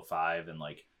with Halo 5, and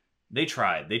like, they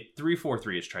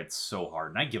 343 has tried so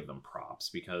hard, and I give them props,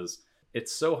 because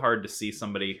it's so hard to see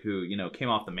somebody who, you know, came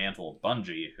off the mantle of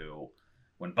Bungie, who,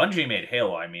 when Bungie made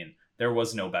Halo, I mean, there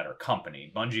was no better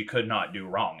company. Bungie could not do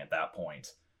wrong at that point.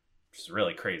 Which is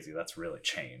really crazy. That's really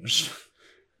changed.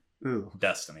 Ooh.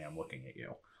 Destiny, I'm looking at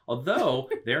you. Although,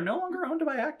 they're no longer owned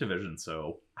by Activision,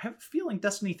 so I have a feeling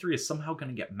Destiny 3 is somehow going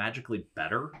to get magically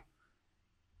better.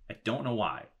 I don't know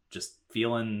why. Just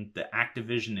feeling the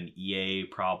Activision and EA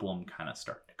problem kind of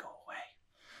starting to go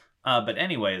away. But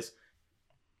anyways,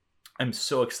 I'm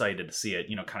so excited to see it,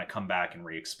 you know, kind of come back and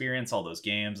re-experience all those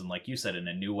games. And like you said, in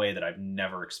a new way that I've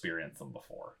never experienced them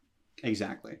before.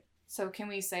 Exactly. So can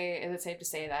we say, is it safe to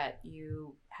say that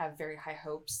you have very high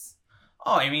hopes?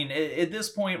 Oh, I mean, at this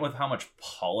point, with how much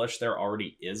polish there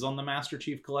already is on the Master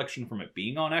Chief Collection from it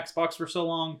being on Xbox for so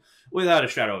long, without a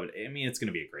shadow of it, I mean, it's going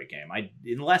to be a great game.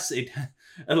 Unless it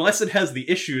has the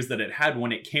issues that it had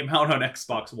when it came out on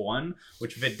Xbox One,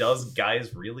 which if it does,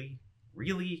 guys, really,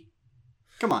 really...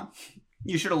 Come on.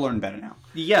 You should have learned better now.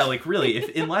 Yeah, like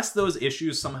really, unless those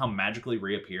issues somehow magically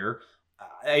reappear,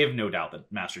 I have no doubt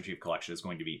that Master Chief Collection is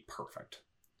going to be perfect.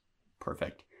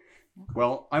 Perfect.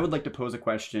 Well, I would like to pose a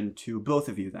question to both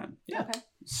of you then. Yeah. Okay.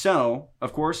 So,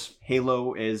 of course,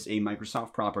 Halo is a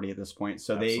Microsoft property at this point,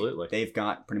 so they've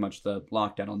got pretty much the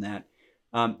lockdown on that.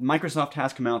 Microsoft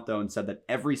has come out, though, and said that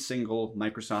every single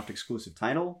Microsoft exclusive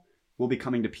title will be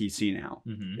coming to PC now,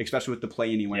 especially with the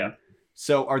Play Anywhere. Yeah.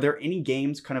 So are there any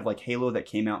games kind of like Halo that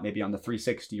came out maybe on the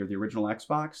 360 or the original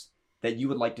Xbox that you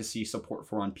would like to see support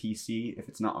for on PC if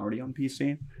it's not already on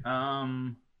PC?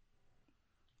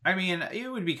 I mean, it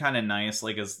would be kind of nice,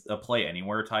 like, as a Play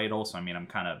Anywhere title. So, I mean, I'm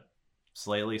kind of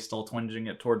slightly still twinging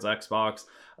it towards Xbox.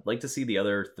 I'd like to see the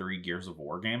other 3 Gears of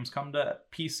War games come to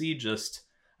PC. Just,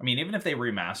 I mean, even if they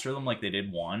remaster them like they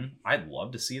did 1, I'd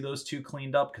love to see those 2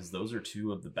 cleaned up, because those are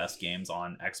 2 of the best games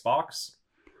on Xbox.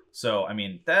 So, I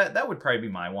mean, that would probably be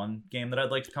my one game that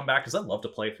I'd like to come back, because I'd love to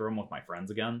play through them with my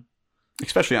friends again.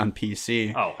 Especially on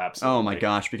PC. Oh, absolutely. Oh my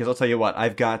gosh, because I'll tell you what,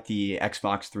 I've got the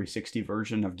Xbox 360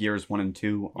 version of Gears 1 and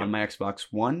 2 on my Xbox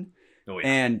One. Oh, yeah.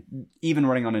 And even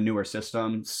running on a newer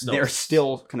system, they're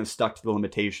still kind of stuck to the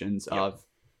limitations of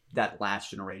that last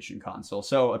generation console.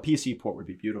 So a PC port would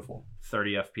be beautiful.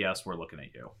 30 FPS, we're looking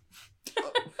at you.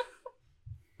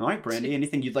 All right, Brandy,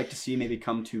 anything you'd like to see maybe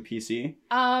come to PC?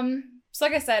 So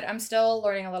like I said, I'm still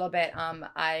learning a little bit.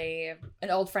 An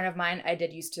old friend of mine, I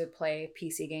did used to play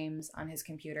PC games on his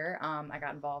computer. I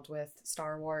got involved with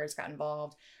Star Wars, got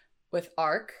involved with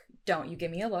ARK. Don't you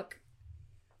give me a look.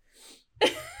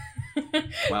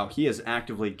 Wow, he is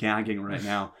actively gagging right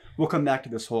now. We'll come back to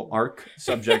this whole ARK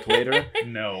subject later.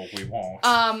 No, we won't.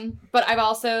 But I've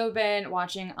also been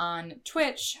watching on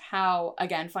Twitch how,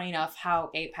 again, funny enough,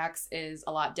 how Apex is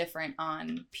a lot different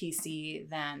on PC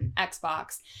than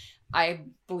Xbox. I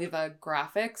believe the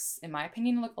graphics, in my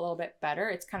opinion, look a little bit better.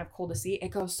 It's kind of cool to see. It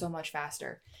goes so much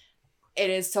faster. it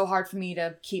is so hard for me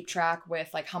to keep track with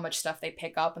like how much stuff they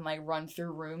pick up and like run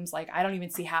through rooms. Like I don't even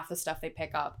see half the stuff they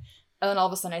pick up. And then all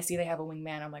of a sudden I see they have a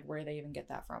wingman. I'm like, where do they even get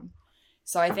that from?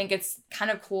 So I think it's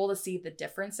kind of cool to see the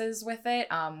differences with it.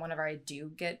 Whenever I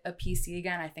do get a PC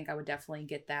again, I think I would definitely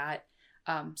get that.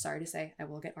 Sorry to say, I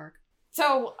will get Ark.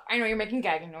 So I know you're making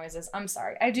gagging noises. I'm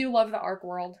sorry. I do love the Ark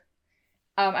world.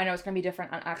 I know it's going to be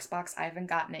different on Xbox. I haven't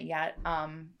gotten it yet.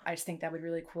 I just think that would be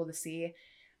really cool to see.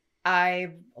 A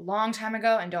long time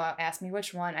ago, and don't ask me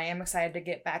which one, I am excited to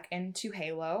get back into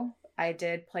Halo. I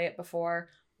did play it before,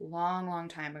 long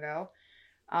time ago.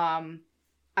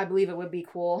 I believe it would be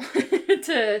cool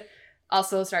to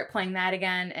also start playing that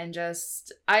again, and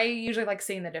just, I usually like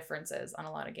seeing the differences on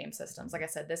a lot of game systems. Like I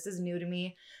said, this is new to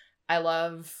me. I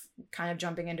love kind of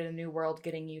jumping into the new world,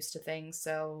 getting used to things.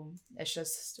 So it's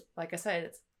just, like I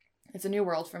said, it's a new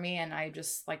world for me, and I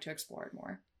just like to explore it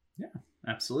more. Yeah,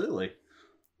 absolutely.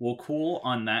 Well, cool.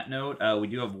 On that note, we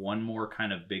do have one more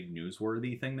kind of big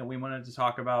newsworthy thing that we wanted to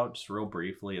talk about, just real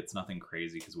briefly. It's nothing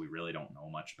crazy because we really don't know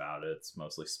much about it. It's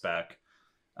mostly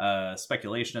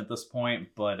speculation at this point.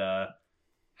 But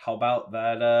how about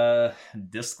that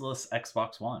discless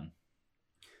Xbox One?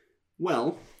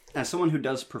 Well, as someone who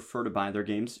does prefer to buy their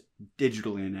games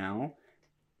digitally now,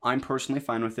 I'm personally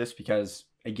fine with this because,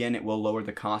 again, it will lower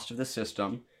the cost of the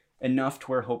system enough to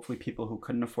where hopefully people who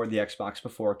couldn't afford the Xbox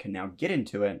before can now get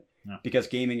into it. Yeah. Because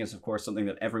gaming is, of course, something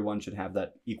that everyone should have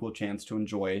that equal chance to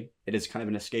enjoy. It is kind of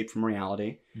an escape from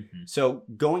reality. Mm-hmm. So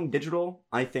going digital,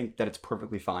 I think that it's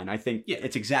perfectly fine. I think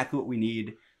it's exactly what we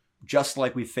need. Just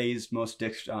like we phased most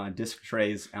disc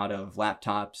trays out of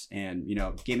laptops and,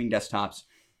 gaming desktops,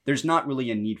 there's not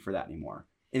really a need for that anymore,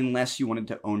 unless you wanted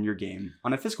to own your game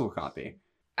on a physical copy.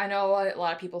 I know a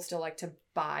lot of people still like to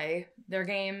buy their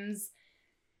games.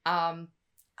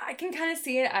 I can kind of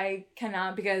see it. I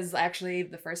cannot, because actually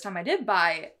the first time I did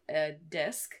buy a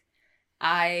disc,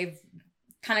 I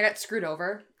kind of got screwed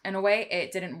over in a way.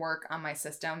 It didn't work on my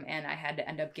system and I had to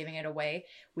end up giving it away.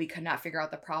 We could not figure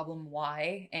out the problem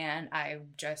why, and I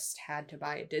just had to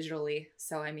buy it digitally.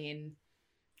 So, I mean,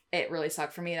 it really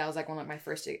sucked for me. That was like one of my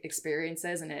first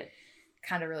experiences, and it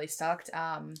kind of really sucked.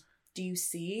 Do you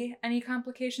see any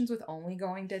complications with only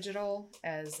going digital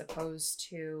as opposed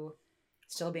to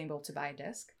still being able to buy a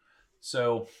disc?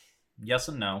 So, yes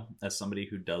and no. As somebody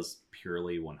who does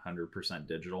purely 100%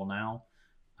 digital now,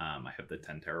 I have the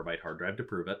 10 terabyte hard drive to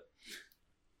prove it.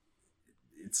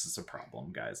 It's a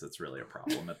problem, guys. It's really a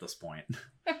problem at this point.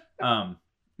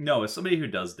 No, as somebody who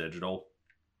does digital,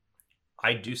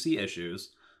 I do see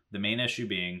issues. The main issue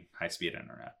being high-speed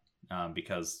internet,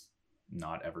 because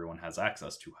not everyone has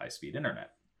access to high-speed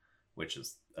internet, which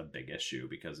is a big issue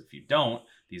because if you don't,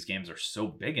 these games are so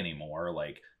big anymore.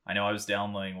 Like, I know I was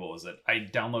downloading, I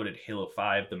downloaded Halo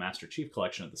 5, the Master Chief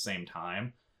Collection at the same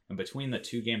time, and between the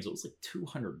two games, it was like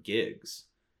 200 gigs,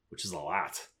 which is a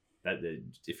lot. That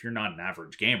if you're not an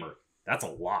average gamer, that's a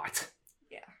lot.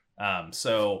 Yeah.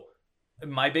 So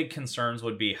my big concerns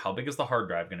would be, how big is the hard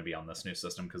drive going to be on this new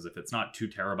system? Because if it's not 2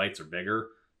 terabytes or bigger,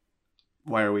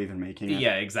 why are we even making it?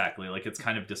 Yeah, exactly. Like, it's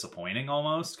kind of disappointing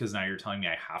almost, because now you're telling me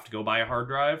I have to go buy a hard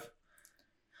drive.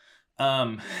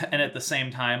 And at the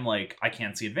same time, like, I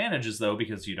can't see advantages though,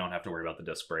 because you don't have to worry about the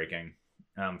disc breaking.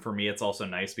 For me, it's also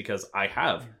nice because I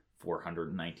have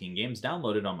 419 games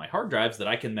downloaded on my hard drives that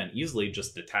I can then easily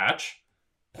just detach,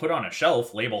 put on a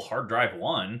shelf, label hard drive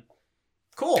 1.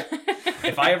 Cool.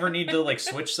 If I ever need to like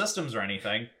switch systems or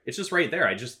anything, it's just right there.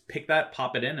 I just pick that,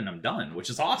 pop it in, and I'm done, which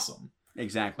is awesome.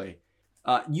 Exactly.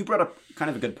 You brought up kind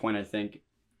of a good point, I think,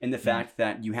 in the fact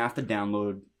that you have to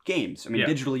download games. I mean,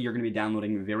 digitally, you're going to be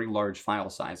downloading very large file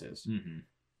sizes. Mm-hmm.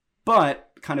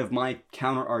 But kind of my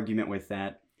counter argument with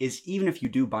that is, even if you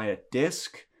do buy a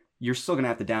disc, you're still going to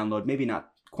have to download maybe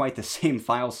not quite the same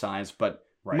file size, but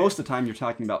most of the time you're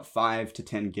talking about 5 to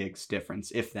 10 gigs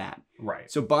difference, if that.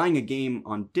 Right. So buying a game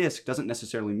on disc doesn't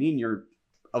necessarily mean you're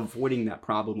avoiding that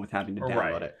problem with having to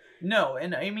download it. No,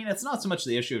 and I mean, it's not so much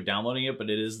the issue of downloading it, but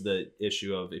it is the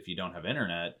issue of, if you don't have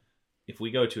internet, if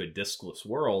we go to a diskless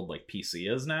world like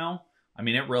PC is now, I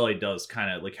mean, it really does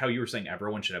kind of, like how you were saying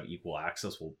everyone should have equal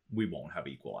access. Well, we won't have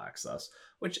equal access,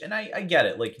 which, and I get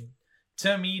it. Like,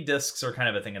 to me, discs are kind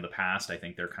of a thing of the past. I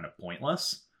think they're kind of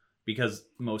pointless because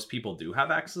most people do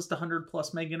have access to 100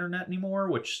 plus meg internet anymore,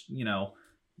 which, I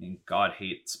mean, God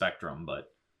hate Spectrum,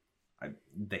 but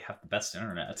they have the best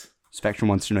internet. Spectrum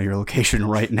wants to know your location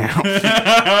right now.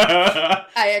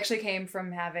 I actually came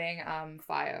from having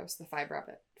FiOS, the fiber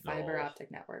optic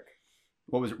network.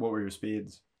 What were your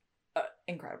speeds?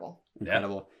 incredible.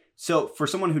 Incredible. So for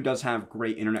someone who does have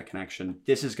great internet connection,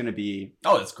 this is going to be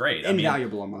Oh, it's great.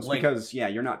 invaluable almost like- because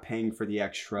you're not paying for the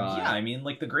extra. Yeah, I mean,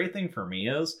 like the great thing for me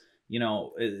is,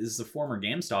 is the former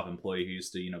GameStop employee who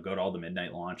used to, go to all the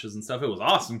midnight launches and stuff. It was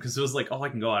awesome because it was like, oh, I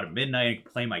can go out at midnight and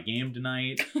play my game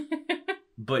tonight.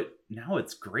 But now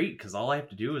it's great because all I have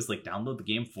to do is like download the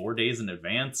game 4 days in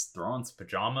advance, throw on some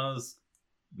pajamas,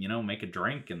 make a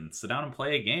drink and sit down and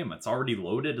play a game. It's already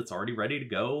loaded. It's already ready to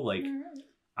go. Like,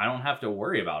 I don't have to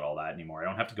worry about all that anymore. I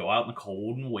don't have to go out in the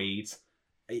cold and wait.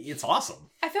 It's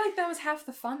awesome. I feel like that was half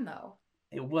the fun, though.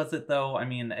 Was it though? I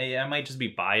mean, I might just be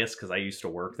biased because I used to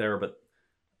work there, but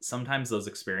sometimes those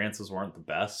experiences weren't the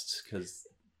best because,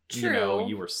 True.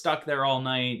 you were stuck there all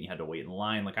night. You had to wait in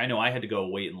line. Like, I know I had to go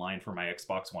wait in line for my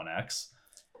Xbox One X,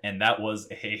 and that was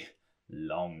a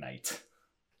long night,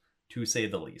 to say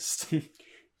the least.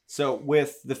 So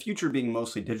with the future being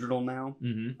mostly digital now,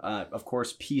 Mm-hmm. of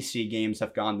course, PC games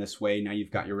have gone this way. Now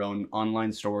you've got your own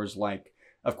online stores like,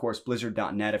 of course,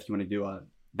 Blizzard.net if you want to do a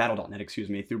Battle.net,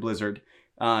 through Blizzard.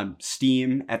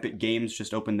 Steam, Epic Games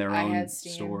just opened their I own had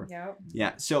Steam. store. Yep.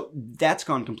 Yeah, so that's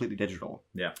gone completely digital.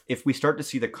 Yeah. If we start to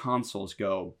see the consoles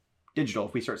go digital,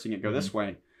 if we start seeing it go this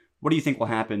way, what do you think will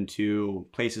happen to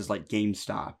places like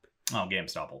GameStop? Oh,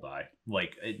 GameStop will die.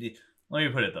 Like, let me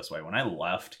put it this way. When I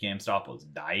left, GameStop was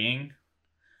dying.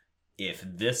 If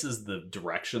this is the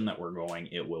direction that we're going,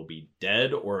 it will be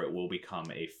dead or it will become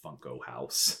a Funko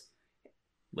house.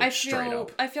 Like, straight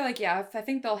up. I feel like, yeah, I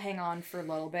think they'll hang on for a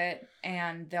little bit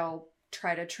and they'll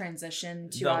try to transition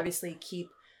to obviously keep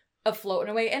afloat in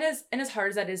a way. And as hard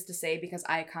as that is to say, because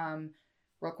I come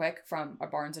real quick from a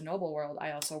Barnes & Noble world,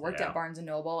 I also worked at Barnes &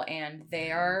 Noble, and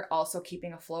they are also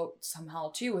keeping afloat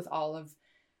somehow too with all of,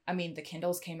 the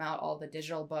Kindles came out, all the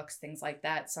digital books, things like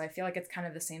that. So I feel like it's kind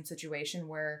of the same situation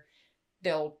where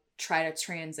they'll try to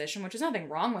transition, which is nothing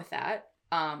wrong with that.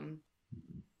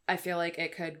 I feel like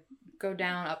it could go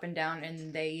down, up and down,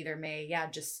 and they either may,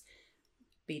 just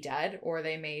be dead, or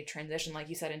they may transition, like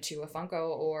you said, into a Funko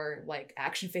or like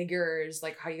action figures,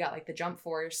 like how you got like the Jump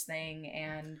Force thing.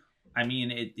 And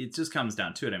it just comes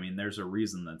down to it. There's a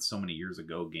reason that so many years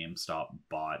ago GameStop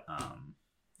bought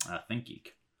ThinkGeek.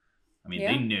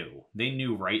 They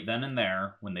knew right then and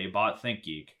there when they bought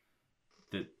ThinkGeek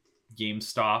that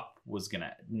GameStop was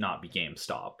gonna not be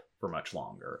GameStop for much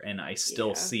longer, and I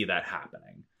still see that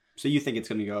happening. So you think it's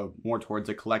going to go more towards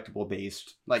a collectible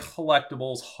based, like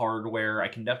collectibles, hardware? I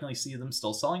can definitely see them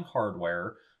still selling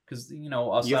hardware because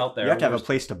out there, you have to have a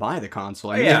place to buy the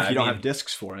console. If you don't have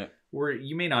discs for it, where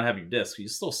you may not have your discs, you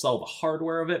still sell the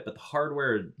hardware of it. But the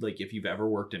hardware, like if you've ever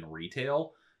worked in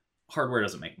retail, hardware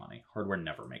doesn't make money. Hardware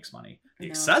never makes money. The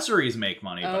accessories make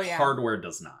money, but hardware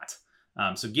does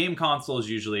not. So game consoles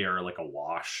usually are like a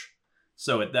wash.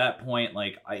 So at that point,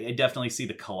 like I definitely see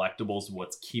the collectibles,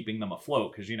 what's keeping them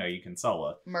afloat, because you can sell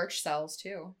a merch sells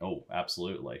too. Oh,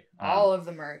 absolutely. All of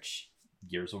the merch.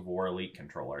 Gears of War Elite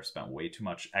controller. Spent way too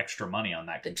much extra money on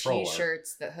that the controller. The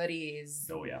t-shirts, the hoodies.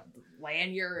 Oh yeah.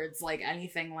 Lanyards, like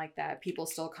anything like that. People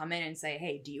still come in and say,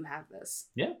 "Hey, do you have this?"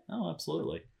 Yeah. Oh,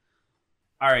 absolutely.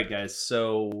 All right, guys.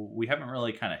 So we haven't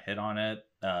really kind of hit on it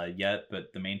yet,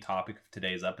 but the main topic of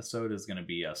today's episode is going to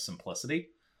be simplicity.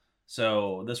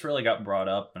 So this really got brought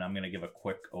up, and I'm going to give a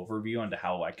quick overview onto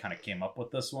how I kind of came up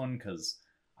with this one, because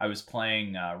I was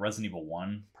playing Resident Evil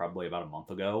 1 probably about a month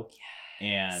ago,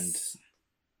 and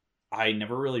I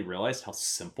never really realized how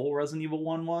simple Resident Evil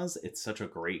 1 was. It's such a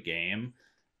great game,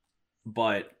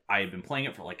 but I had been playing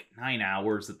it for like 9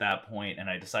 hours at that point, and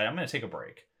I decided I'm going to take a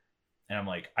break. And I'm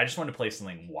like, I just want to play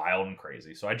something wild and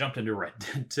crazy. So I jumped into Red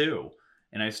Dead 2,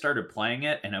 and I started playing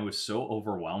it, and I was so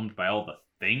overwhelmed by all the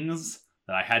things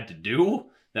that I had to do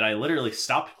that I literally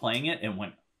stopped playing it and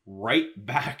went right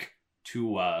back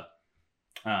to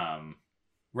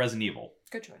Resident Evil.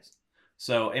 Good choice.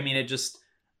 So,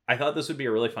 I thought this would be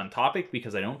a really fun topic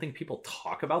because I don't think people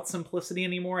talk about simplicity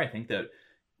anymore. I think that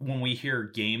when we hear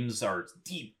games are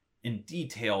deep and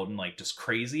detailed and like just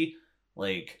crazy,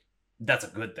 like that's a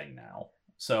good thing now.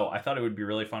 So I thought it would be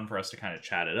really fun for us to kind of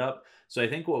chat it up. So I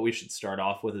think what we should start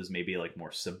off with is maybe like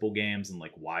more simple games and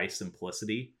like why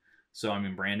simplicity. So,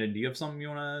 Brandon, do you have something you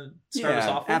want to start us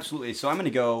off with? Absolutely. So I'm going to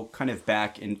go kind of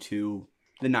back into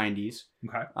the 90s.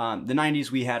 Okay. The 90s,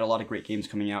 we had a lot of great games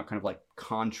coming out, kind of like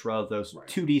Contra, those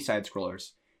 2D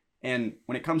side-scrollers. And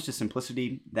when it comes to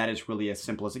simplicity, that is really as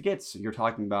simple as it gets. You're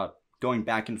talking about going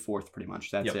back and forth pretty much.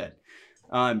 That's it.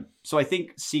 So I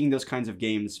think seeing those kinds of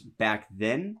games back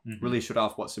then really showed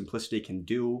off what simplicity can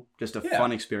do. Just a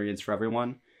fun experience for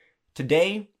everyone.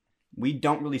 Today, we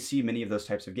don't really see many of those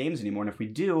types of games anymore. And if we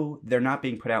do, they're not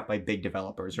being put out by big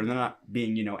developers, or they're not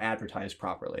being, advertised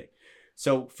properly.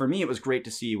 So for me, it was great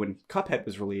to see when Cuphead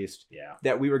was released Yeah.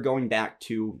 that we were going back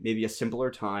to maybe a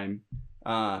simpler time,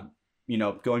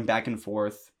 going back and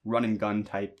forth, run and gun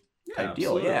type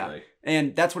deal. Yeah. Absolutely.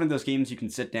 And that's one of those games you can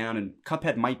sit down and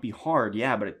Cuphead might be hard,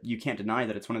 yeah, but you can't deny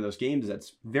that it's one of those games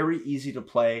that's very easy to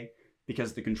play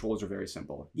because the controls are very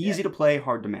simple. Easy to play,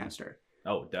 hard to master.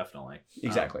 Oh, definitely.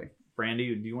 Exactly.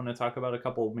 Brandy, do you want to talk about a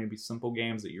couple of maybe simple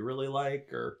games that you really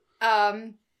like, or?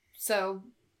 So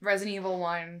Resident Evil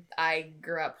 1, I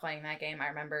grew up playing that game. I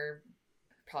remember,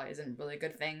 probably isn't really a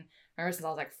good thing. I remember since I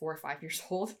was like 4 or 5 years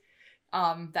old.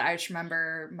 That I just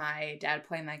remember my dad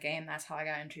playing that game. That's how I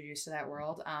got introduced to that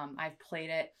world. I've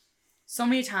played it so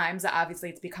many times that obviously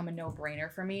it's become a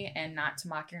no-brainer for me, and not to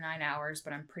mock your 9 hours,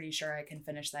 but I'm pretty sure I can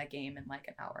finish that game in like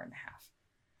an hour and a half.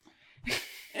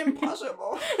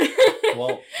 Impossible.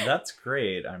 Well, that's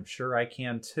great. I'm sure I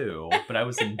can too, but I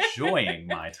was enjoying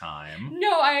my time.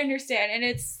 No, I understand, and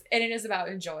it is about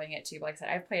enjoying it too. Like I said,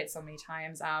 I've played it so many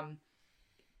times.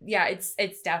 Yeah,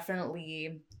 it's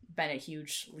definitely been a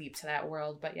huge leap to that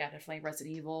world, but yeah, definitely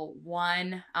Resident Evil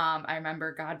 1. I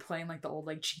remember playing like the old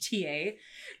like GTA.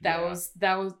 That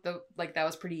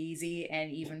was pretty easy,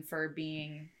 and even for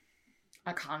being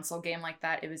a console game like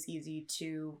that, it was easy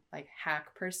to like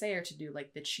hack per se, or to do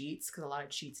like the cheats, because a lot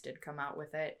of cheats did come out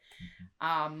with it.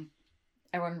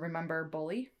 Everyone remember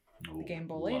Bully? The game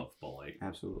Bully? Love Bully.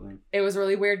 Absolutely. It was a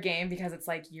really weird game because it's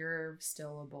like you're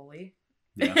still a bully.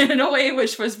 Yeah. In a way,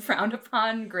 which was frowned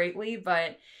upon greatly,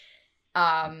 but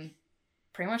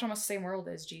pretty much almost the same world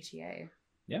as GTA.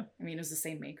 Yeah. I mean, it was the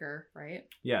same maker, right?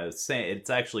 Yeah, it's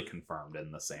actually confirmed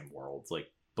in the same world.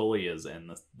 Like, Bully is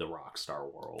in the Rockstar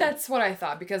world. That's what I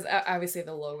thought, because obviously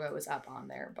the logo is up on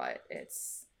there, but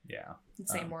it's the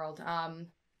same world.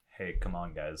 Hey, come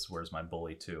on, guys. Where's my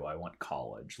Bully 2? I want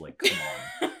college. Like, come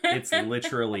on. It's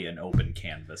literally an open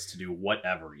canvas to do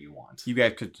whatever you want. You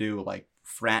guys could do like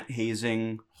frat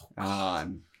hazing.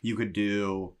 You could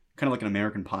do kind of like an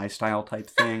American Pie style type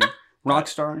thing.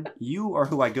 Rockstar, you are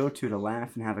who I go to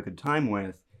laugh and have a good time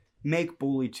with. Make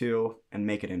Bully 2 and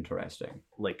make it interesting.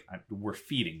 Like, we're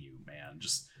feeding you, man.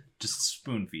 Just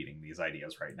spoon feeding these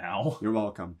ideas right now. You're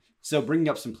welcome. So bringing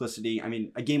up simplicity, I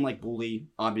mean, a game like Bully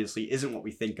obviously isn't what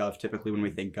we think of typically when we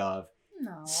think of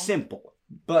simple.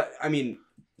 But I mean,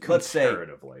 let's say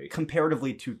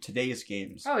comparatively to today's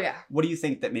games. Oh yeah. What do you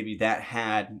think that maybe that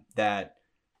had that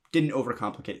didn't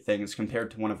overcomplicate things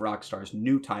compared to one of Rockstar's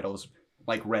new titles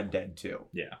like Red Dead 2?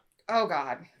 Yeah. Oh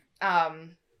god.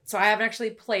 So I haven't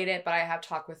actually played it, but I have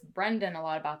talked with Brendan a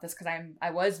lot about this, because I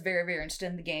was very, very interested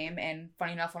in the game. And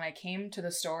funny enough, when I came to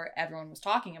the store, everyone was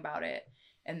talking about it.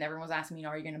 And everyone was asking me,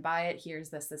 are you going to buy it? Here's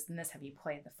this, this, and this. Have you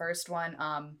played the first one?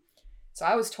 So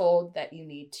I was told that you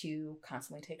need to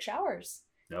constantly take showers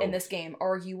in this game,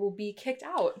 or you will be kicked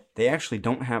out. They actually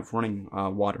don't have running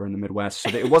water in the Midwest, so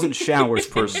it wasn't showers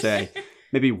per se.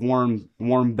 Maybe warm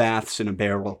baths in a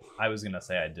barrel. I was going to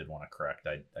say, I did want to correct.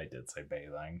 I did say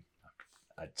bathing.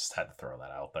 I just had to throw that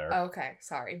out there. Okay,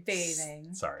 sorry.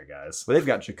 Bathing. Sorry, guys. Well, they've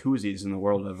got jacuzzis in the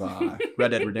world of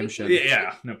Red Dead Redemption.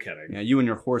 Yeah, no kidding. Yeah, you and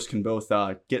your horse can both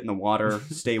get in the water,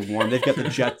 stay warm. They've got the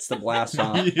jets that blast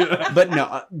off. Yeah. But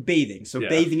no, bathing. So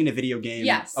bathing in a video game,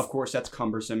 yes. Of course, that's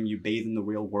cumbersome. You bathe in the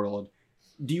real world.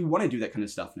 Do you want to do that kind of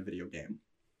stuff in a video game?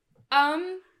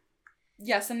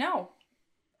 Yes and no.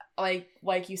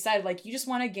 Like you said, like you just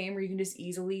want a game where you can just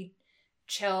easily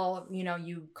chill. You know,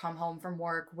 you come home from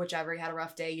work, whichever, you had a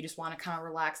rough day, you just want to kind of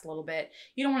relax a little bit.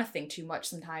 You don't want to think too much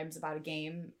sometimes about a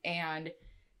game. And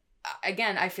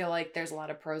again, I feel like there's a lot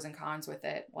of pros and cons with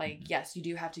it. Like, yes, you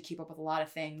do have to keep up with a lot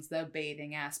of things, the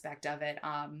bathing aspect of it,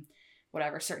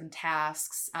 whatever, certain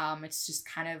tasks. It's just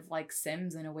kind of like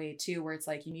Sims in a way too, where it's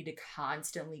like you need to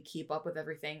constantly keep up with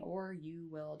everything or you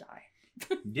will die.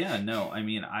 Yeah, no, I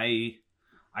mean, I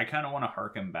kind of want to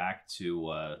harken back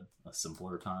to a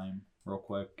simpler time real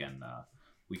quick, and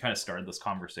we kind of started this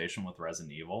conversation with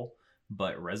Resident Evil,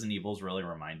 but Resident Evil's really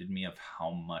reminded me of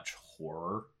how much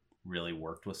horror really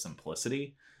worked with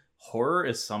simplicity. Horror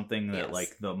is something that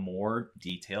like the more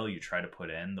detail you try to put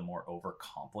in, the more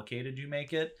overcomplicated you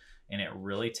make it, and it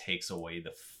really takes away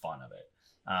the fun of it.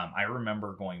 I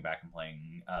remember going back and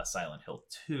playing Silent Hill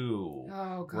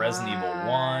 2, Resident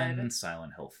Evil 1,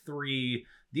 Silent Hill 3.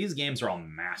 These games are all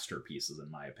masterpieces in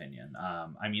my opinion.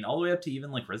 I mean, all the way up to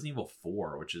even like Resident Evil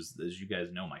 4, which is, as you guys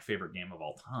know, my favorite game of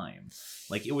all time.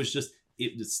 Like, it was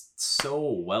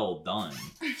so well done,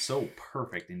 so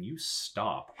perfect, and you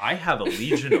stop. I have a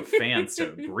legion of fans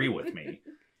to agree with me.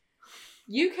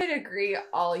 You could agree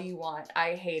all you want.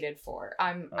 I hated 4.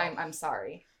 I'm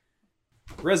sorry.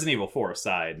 Resident Evil 4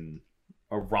 aside, and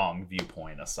a wrong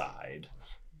viewpoint aside,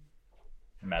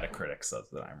 Metacritic says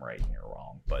that I'm right and you're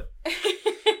wrong, but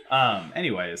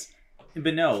anyways,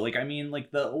 but no, like I mean,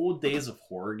 like the old days of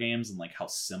horror games and like how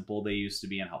simple they used to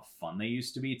be and how fun they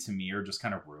used to be, to me, are just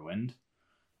kind of ruined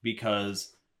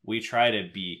because we try to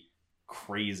be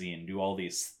crazy and do all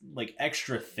these like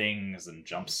extra things and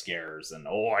jump scares and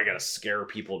I gotta scare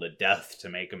people to death to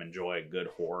make them enjoy a good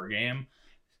horror game.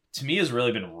 To me, has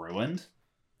really been ruined.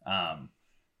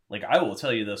 Like I will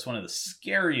tell you this, one of the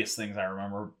scariest things I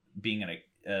remember being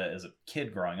as a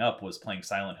kid growing up was playing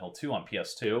Silent Hill 2 on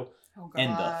PS2. Oh, God.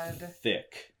 And the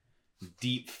thick,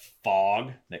 deep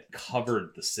fog that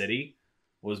covered the city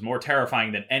was more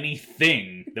terrifying than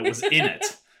anything that was in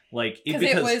it. Like because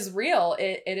it was real.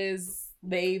 It is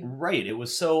right. It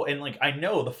was so, and like I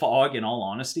know the fog, in all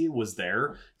honesty, was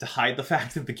there to hide the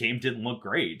fact that the game didn't look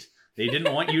great. They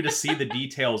didn't want you to see the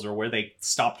details or where they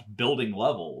stopped building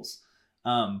levels.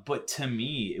 But to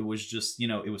me, it was just,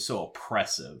 it was so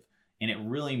oppressive, and it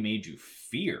really made you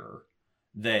fear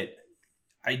that.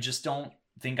 I just don't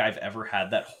think I've ever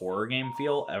had that horror game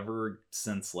feel ever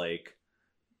since like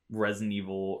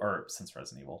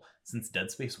since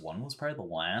Dead Space 1 was probably the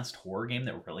last horror game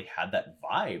that really had that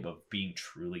vibe of being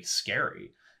truly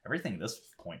scary. Everything this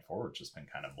point forward just been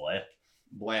kind of bleh.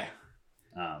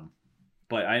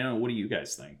 But I don't know, what do you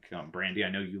guys think? Brandy,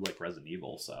 I know you like Resident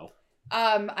Evil, so.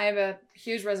 I am a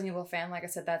huge Resident Evil fan. Like I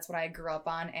said, that's what I grew up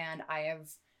on, and I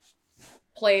have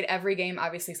played every game,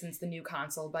 obviously, since the new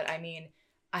console, but I mean,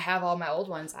 I have all my old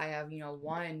ones. I have,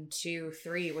 1, 2,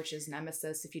 3, which is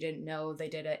Nemesis. If you didn't know, they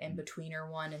did an in-betweener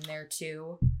one in there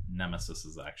too. Nemesis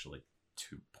is actually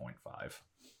 2.5.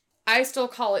 I still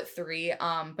call it 3,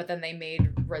 but then they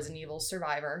made Resident Evil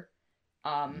Survivor.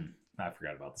 I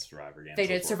forgot about the Survivor games. They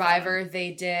did Survivor.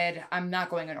 They did, I'm not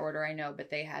going in order, I know, but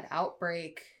they had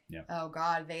Outbreak. Yeah. Oh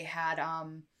God, they had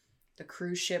the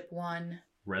cruise ship one.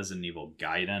 Resident Evil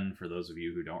Gaiden, for those of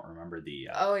you who don't remember the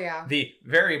the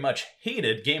very much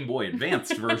hated Game Boy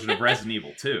Advanced version of Resident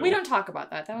Evil 2. We don't talk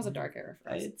about that. That was a dark era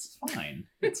for us. It's fine.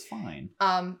 It's fine.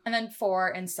 And then 4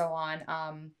 and so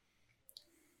on.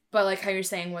 But like how you're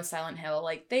saying with Silent Hill,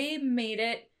 like they made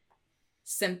it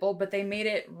simple, but they made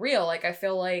it real. Like I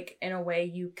feel like in a way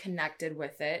you connected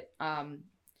with it.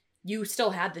 You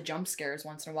still had the jump scares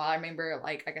once in a while. I remember,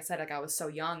 like I said, like I was so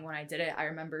young when I did it. I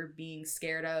remember being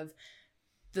scared of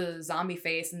the zombie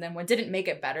face, and then what didn't make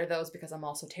it better though is because I'm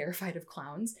also terrified of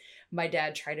clowns. My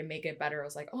dad tried to make it better. I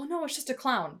was like, oh no, it's just a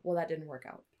clown. Well, that didn't work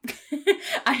out.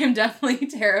 I am definitely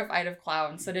terrified of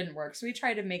clowns, so it didn't work. So we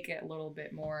tried to make it a little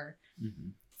bit more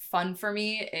fun for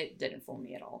me. It didn't fool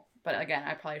me at all. But again,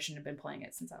 I probably shouldn't have been playing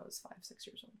it since I was 5-6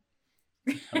 years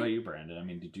old. How about you, Brandon? I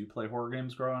mean, did you play horror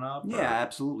games growing up? Yeah,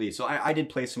 absolutely. So I did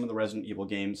play some of the Resident Evil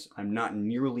games. I'm not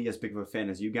nearly as big of a fan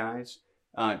as you guys.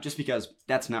 Just because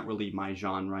that's not really my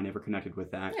genre. I never connected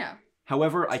with that. Yeah.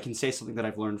 However, I can say something that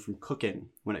I've learned from cooking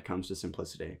when it comes to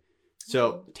simplicity.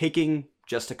 So taking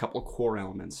just a couple core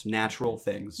elements, natural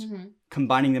things,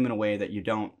 combining them in a way that you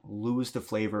don't lose the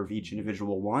flavor of each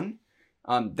individual one.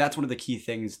 That's one of the key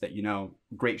things that,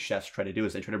 great chefs try to do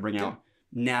is they try to bring out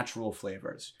natural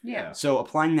flavors. Yeah. So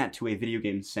applying that to a video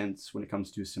game sense when it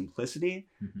comes to simplicity,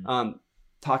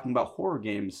 talking about horror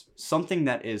games, something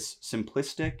that is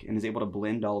simplistic and is able to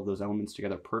blend all of those elements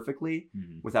together perfectly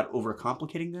without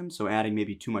overcomplicating them. So adding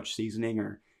maybe too much seasoning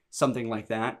or something like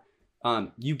that.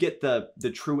 You get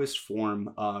the truest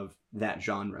form of that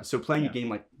genre. So playing a game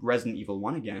like Resident Evil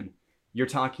 1 again, you're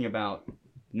talking about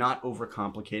not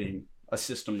overcomplicating a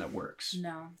system that works.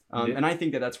 No. And I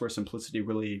think that that's where simplicity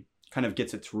really kind of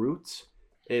gets its roots,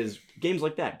 is games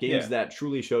like that. Games that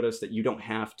truly showed us that you don't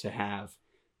have to have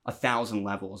 1,000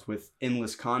 levels with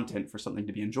endless content for something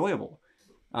to be enjoyable.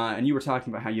 And you were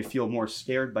talking about how you feel more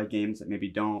scared by games that maybe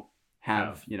don't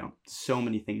have, so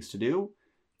many things to do.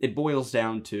 It boils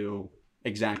down to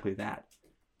exactly that.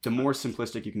 The more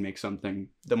simplistic you can make something,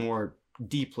 the more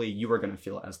deeply you are going to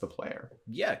feel as the player.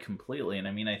 Yeah, completely. And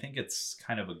I mean, I think it's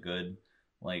kind of a good,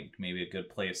 maybe a good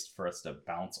place for us to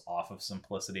bounce off of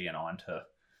simplicity and onto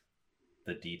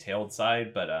the detailed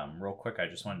side. But real quick, I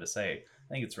just wanted to say,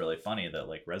 I think it's really funny that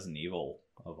Resident Evil,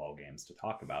 of all games to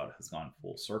talk about, has gone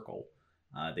full circle.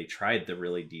 They tried the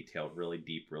really detailed, really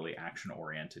deep, really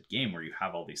action-oriented game where you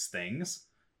have all these things,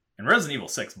 and Resident Evil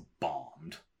 6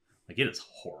 bombed. It is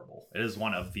horrible. It is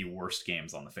one of the worst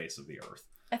games on the face of the earth.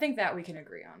 I think that we can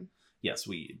agree on. Yes,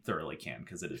 we thoroughly can,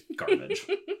 because it is garbage.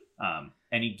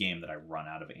 Any game that I run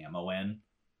out of ammo in,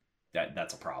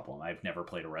 that's a problem. I've never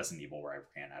played a Resident Evil where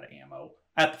I ran out of ammo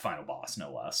at the final boss,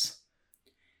 no less.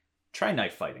 Try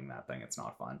knife fighting that thing. It's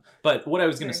not fun. But what I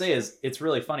was going to say is, it's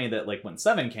really funny that when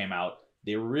 7 came out,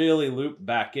 they really looped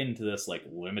back into this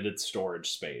limited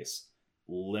storage space.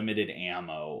 limited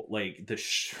ammo. Like, the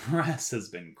stress has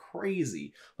been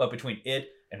crazy. But between it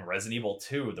and Resident Evil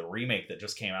 2, the remake that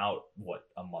just came out, what,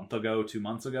 a month ago, 2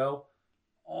 months ago?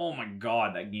 Oh my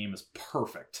god, that game is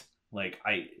perfect. Like,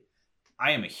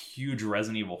 I am a huge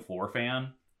Resident Evil 4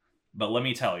 fan, but let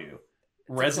me tell you,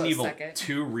 Resident Evil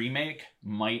 2 remake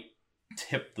might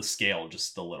tip the scale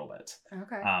just a little bit.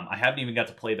 Okay. I haven't even got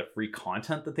to play the free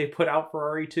content that they put out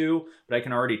for RE2, but I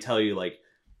can already tell you, like,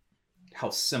 how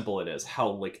simple it is, how,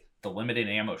 like, the limited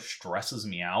ammo stresses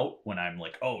me out when I'm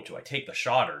like, oh, do I take the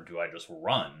shot or do I just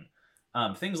run?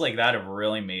 Things like that have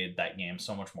really made that game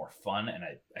so much more fun, and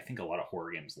I think a lot of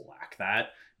horror games lack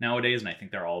that nowadays, and I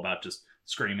think they're all about just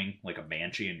screaming like a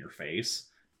banshee in your face.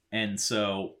 And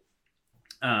so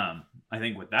I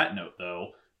think with that note,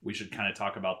 though, we should kind of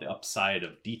talk about the upside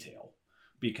of detail,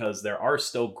 because there are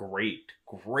still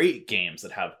great games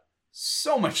that have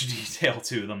so much detail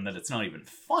to them that it's not even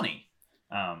funny.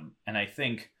 And I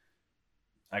think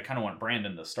I kind of want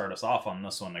Brandon to start us off on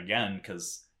this one again,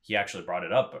 because he actually brought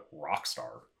it up, but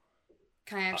Rockstar.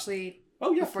 Can I actually,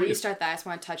 before you start that, I just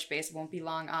want to touch base. It won't be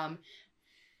long.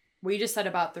 What you just said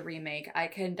about the remake, I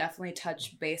can definitely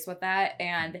touch base with that.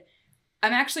 And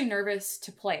I'm actually nervous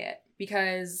to play it,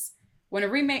 because when a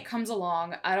remake comes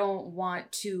along, I don't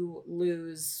want to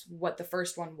lose what the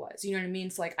first one was. You know what I mean?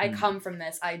 So, like, I come from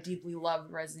this. I deeply love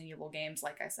Resident Evil games,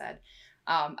 like I said.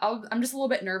 I'm just a little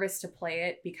bit nervous to play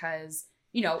it because,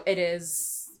 you know, it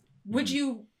is... Would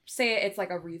you say it's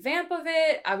like a revamp of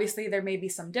it? Obviously, there may be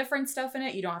some different stuff in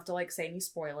it. You don't have to, like, say any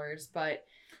spoilers, but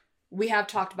we have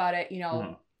talked about it, you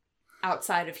know,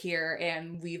 outside of here,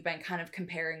 and we've been kind of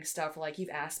comparing stuff. Like, you've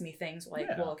asked me things like,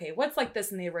 well, okay, what's like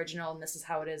this in the original, and this is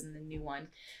how it is in the new one.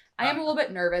 I am a little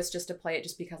bit nervous just to play it,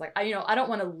 just because, like, I don't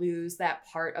want to lose that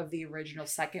part of the original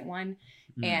second one.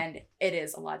 And it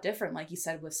is a lot different, like you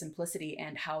said, with simplicity,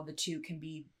 and how the two can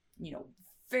be, you know,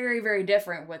 very, very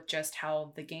different with just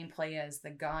how the gameplay is, the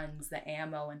guns, the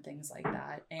ammo, and things like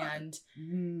that. And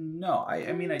no,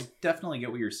 I mean, I definitely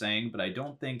get what you're saying, but I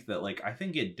don't think that, like, I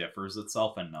think it differs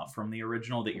itself enough from the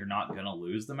original that you're not going to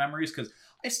lose the memories, because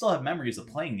I still have memories of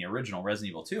playing the original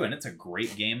Resident Evil 2, and it's a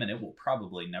great game, and it will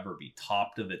probably never be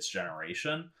topped of its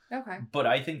generation. Okay. But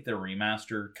I think the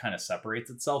remaster kind of separates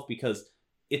itself because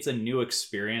it's a new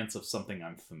experience of something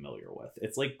I'm familiar with.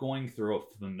 It's like going through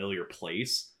a familiar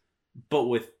place, but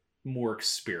with more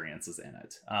experiences in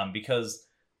it. Because,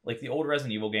 like, the old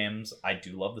Resident Evil games, I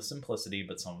do love the simplicity,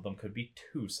 but some of them could be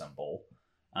too simple.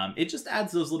 It just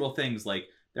adds those little things, like,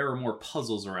 there are more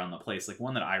puzzles around the place. Like,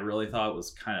 one that I really thought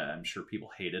was kind of, I'm sure people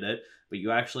hated it, but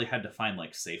you actually had to find,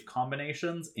 like, safe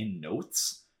combinations in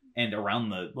notes and around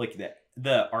the, like,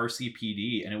 the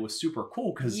RCPD, and it was super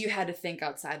cool because you had to think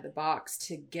outside the box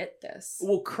to get this.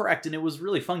 Well, correct, and it was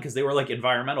really fun because they were, like,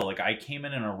 environmental. Like, I came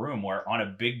in a room where on a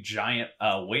big giant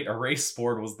weight erase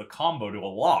board was the combo to a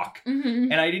lock,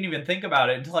 and I didn't even think about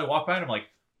it until I walked by and I'm like,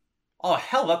 oh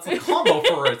hell, that's the combo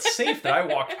for a safe that I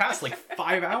walked past like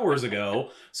 5 hours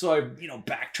ago. So I, you know,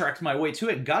 backtracked my way to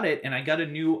it, got it, and I got a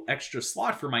new extra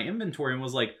slot for my inventory and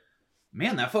was like,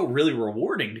 man, that felt really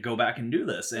rewarding to go back and do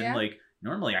this. And like,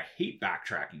 normally I hate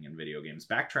backtracking in video games.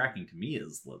 Backtracking to me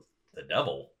is the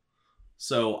devil.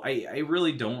 So I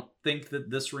really don't think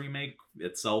that this remake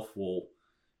itself will,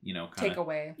 you know, take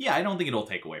away. Yeah, I don't think it'll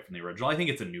take away from the original. I think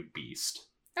it's a new beast.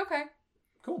 Okay.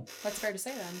 Cool. That's fair to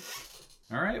say then.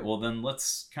 All right, well then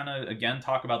let's kind of, again,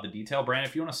 talk about the detail. Brandon,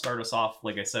 if you want to start us off,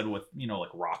 like I said, with, you know,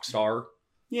 like Rockstar.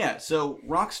 Yeah, so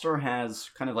Rockstar has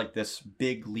kind of like this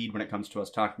big lead when it comes to us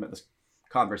talking about this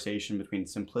conversation between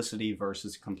simplicity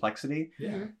versus complexity.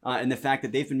 Yeah. And the fact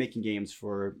that they've been making games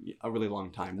for a really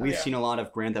long time. We've seen a lot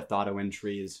of Grand Theft Auto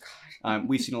entries.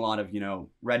 We've seen a lot of, you know,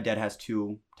 Red Dead has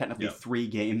technically 3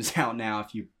 games out now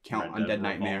if you count Undead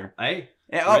Nightmare. Red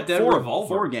Dead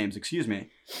Revolver. 4 games, excuse me.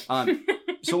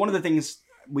 So one of the things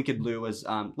we could do is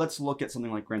let's look at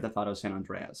something like Grand Theft Auto San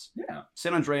Andreas. Yeah.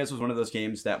 San Andreas was one of those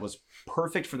games that was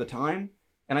perfect for the time.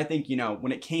 And I think, you know,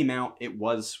 when it came out, it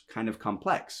was kind of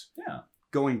complex. Yeah.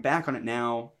 Going back on it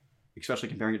now, especially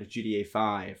comparing it to GTA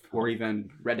 5 or even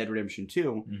Red Dead Redemption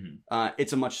 2,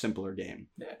 it's a much simpler game.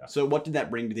 Yeah. So what did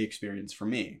that bring to the experience for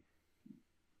me?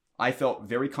 I felt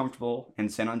very comfortable in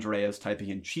San Andreas typing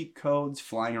in cheat codes,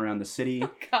 flying around the city.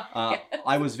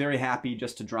 I was very happy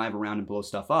just to drive around and blow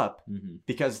stuff up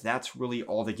because that's really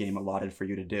all the game allotted for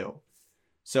you to do.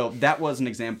 So that was an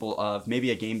example of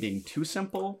maybe a game being too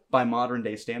simple by modern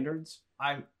day standards.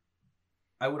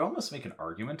 I would almost make an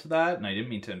argument to that, and I didn't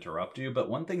mean to interrupt you, but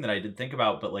one thing that I did think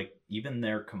about, but like even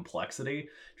their complexity, do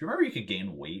you remember you could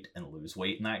gain weight and lose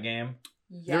weight in that game?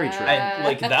 Very true. And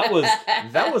like that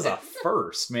was a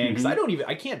first, man, because Mhm.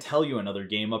 I can't tell you another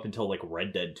game up until like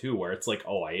Red Dead 2 where it's like,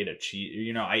 oh, I ate a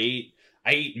cheese, I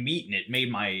ate meat and it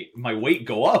made my weight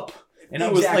go up. And I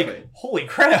was Exactly. like, holy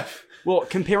crap. Well,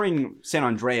 comparing San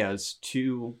Andreas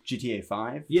to GTA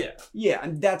 5, Yeah.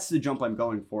 and that's the jump I'm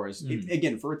going for. Is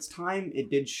again, for its time, it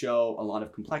did show a lot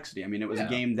of complexity. I mean, it was a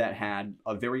game that had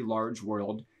a very large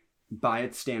world by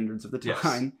its standards of the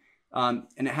time, and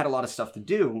it had a lot of stuff to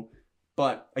do.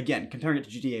 But again, comparing it to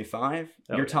GTA 5,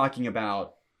 you're talking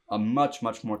about a much,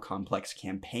 much more complex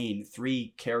campaign.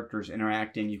 3 characters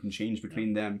interacting, you can change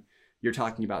between them. You're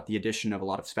talking about the addition of a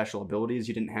lot of special abilities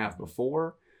you didn't have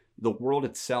before. The world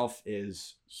itself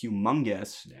is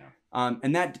humongous. Yeah.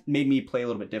 And that made me play a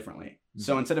little bit differently.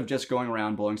 So instead of just going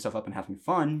around blowing stuff up and having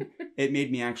fun, it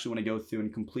made me actually want to go through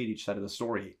and complete each side of the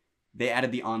story. They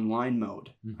added the online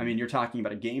mode. I mean, you're talking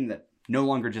about a game that no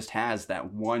longer just has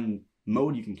that one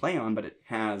mode you can play on, but it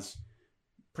has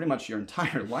pretty much your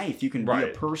entire life. You can be a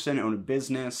person, own a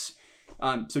business.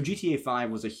 So GTA 5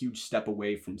 was a huge step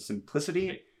away from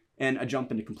simplicity and a jump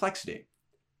into complexity.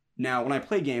 Now, when I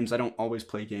play games, I don't always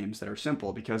play games that are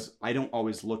simple because I don't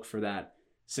always look for that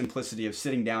simplicity of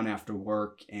sitting down after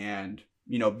work and,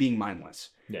 being mindless.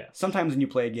 Yeah. Sometimes when you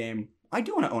play a game, I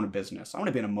do want to own a business. I want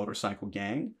to be in a motorcycle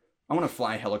gang. I want to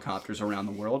fly helicopters around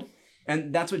the world.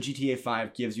 And that's what GTA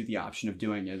 5 gives you the option of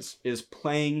doing is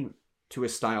playing to a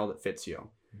style that fits you.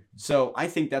 So I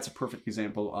think that's a perfect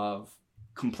example of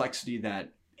complexity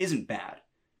that isn't bad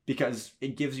because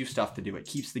it gives you stuff to do. It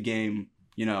keeps the game,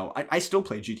 I still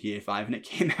play GTA 5 and it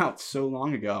came out so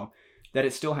long ago that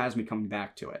it still has me coming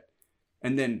back to it.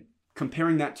 And then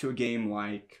comparing that to a game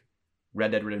like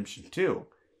Red Dead Redemption 2,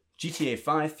 GTA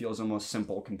 5 feels almost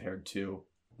simple compared to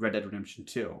Red Dead Redemption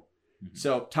 2.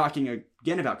 So talking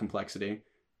again about complexity,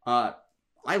 I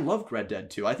loved Red Dead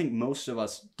 2. I think most of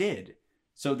us did.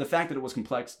 So the fact that it was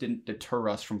complex didn't deter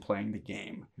us from playing the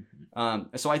game.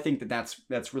 So I think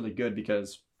that's really good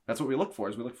because that's what we look for.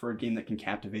 Is we look for a game that can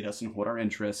captivate us and hold our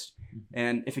interest.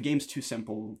 And if a game's too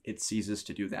simple, it ceases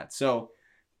to do that. So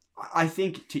I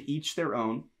think to each their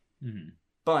own.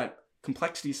 But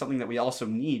complexity is something that we also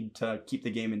need to keep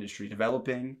the game industry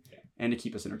developing and to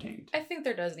keep us entertained. I think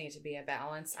there does need to be a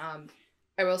balance.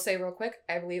 I will say real quick,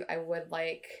 I believe I would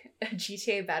like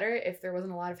GTA better if there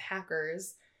wasn't a lot of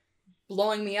hackers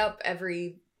blowing me up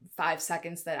every 5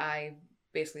 seconds that I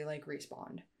basically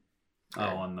respawned. Oh,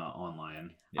 on the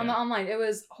online. On the online, it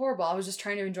was horrible. I was just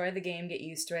trying to enjoy the game, get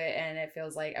used to it, and it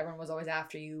feels like everyone was always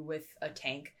after you with a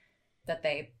tank that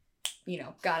they,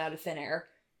 got out of thin air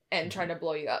and tried to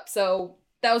blow you up. So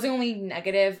that was the only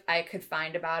negative I could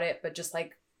find about it. But just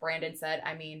like Brandon said,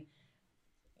 I mean,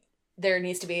 there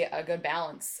needs to be a good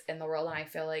balance in the world, and I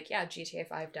feel like GTA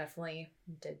 5 definitely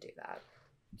did do that.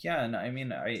 Yeah, and I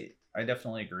mean, I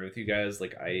definitely agree with you guys.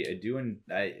 Like, I do, and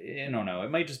I don't know,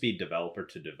 it might just be developer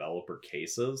to developer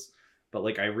cases, but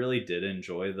I really did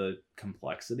enjoy the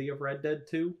complexity of Red Dead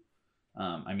 2.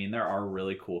 I mean, there are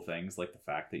really cool things like the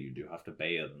fact that you do have to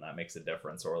bathe, and that makes a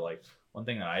difference. Or one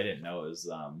thing that I didn't know is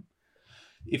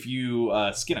if you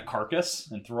skin a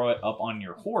carcass and throw it up on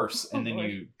your horse, and then you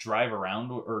you ride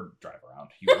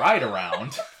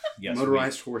around. Yes,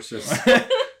 motorized horses.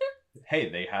 Hey,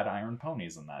 they had iron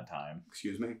ponies in that time.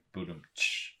 Excuse me. Boom.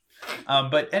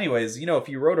 But anyways, if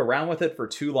you rode around with it for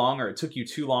too long, or it took you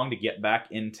too long to get back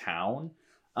in town,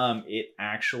 it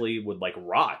actually would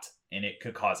rot, and it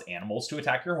could cause animals to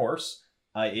attack your horse.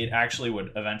 It actually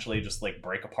would eventually just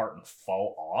break apart and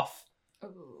fall off.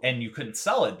 Ooh. And you couldn't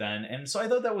sell it then. And so I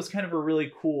thought that was kind of a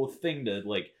really cool thing to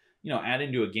add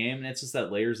into a game. And it's just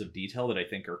that layers of detail that I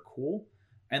think are cool.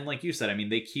 And like you said, I mean,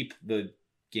 they keep the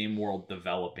game world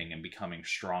developing and becoming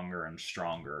stronger and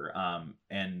stronger.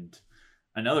 And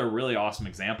another really awesome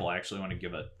example, I actually want to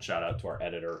give a shout out to our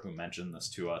editor who mentioned this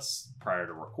to us prior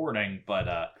to recording,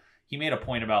 but he made a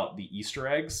point about the Easter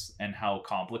eggs and how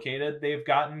complicated they've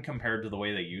gotten compared to the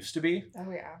way they used to be.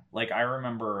 Oh yeah. I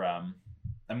remember,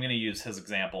 I'm going to use his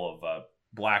example of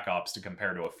Black Ops to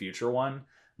compare to a future one.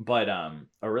 But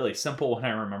a really simple one I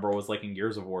remember was in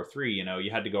Gears of War 3,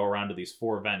 you had to go around to these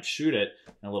 4 vents, shoot it,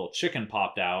 and a little chicken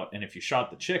popped out. And if you shot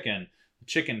the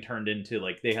chicken turned into,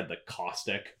 they had the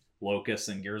caustic locusts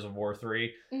in Gears of War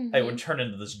 3. Mm-hmm. It would turn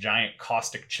into this giant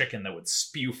caustic chicken that would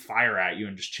spew fire at you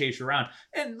and just chase you around.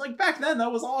 And, back then,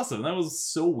 that was awesome. That was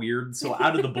so weird, so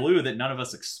out of the blue that none of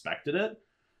us expected it.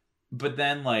 But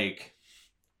then,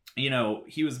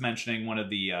 he was mentioning one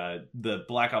of the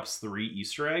Black Ops 3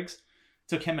 Easter eggs.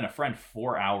 Took him and a friend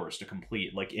 4 hours to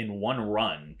complete, in one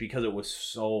run, because it was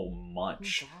so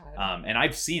much. Oh, and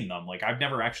I've seen them. I've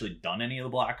never actually done any of the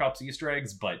Black Ops Easter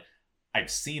eggs, but I've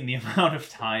seen the amount of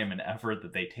time and effort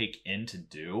that they take in to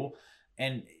do,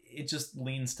 and it just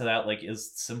leans to that, like,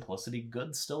 is simplicity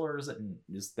good still, or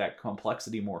is that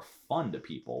complexity more fun to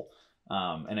people?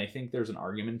 And I think there's an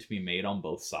argument to be made on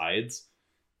both sides.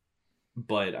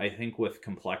 But I think with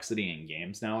complexity in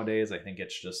games nowadays, I think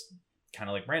it's just kind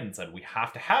of like Brandon said, we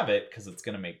have to have it because it's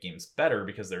going to make games better,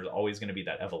 because there's always going to be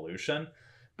that evolution.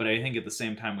 But I think at the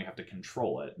same time, we have to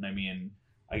control it. And I mean,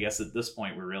 I guess at this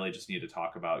point, we really just need to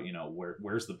talk about,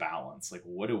 where's the balance? Like,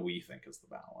 what do we think is the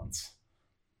balance?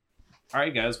 All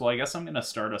right, guys. Well, I guess I'm going to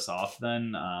start us off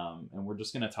then. And we're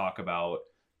just going to talk about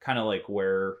kind of like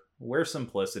where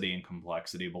simplicity and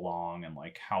complexity belong, and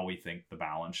like how we think the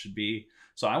balance should be.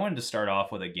 So I wanted to start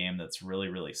off with a game that's really,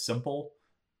 really simple,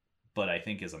 but I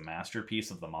think is a masterpiece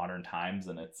of the modern times,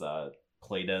 and it's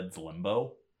Playdead's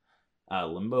Limbo.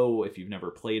 Limbo, if you've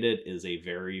never played it, is a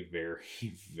very,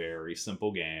 very, very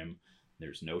simple game.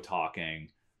 There's no talking.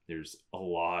 There's a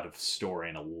lot of story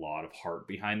and a lot of heart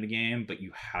behind the game, but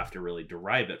you have to really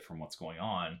derive it from what's going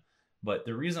on. But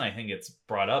the reason I think it's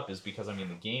brought up is because, I mean,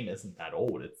 the game isn't that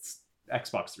old. It's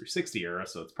Xbox 360 era,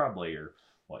 so it's probably your,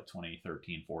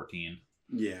 2013, 14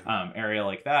 area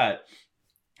like that.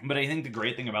 But I think the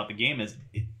great thing about the game is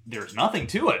there's nothing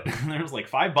to it. There's like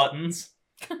 5 buttons.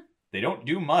 They don't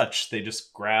do much. They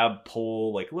just grab,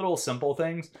 pull, like little simple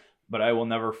things. But I will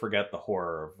never forget the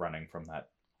horror of running from that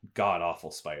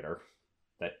god-awful spider.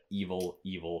 That evil,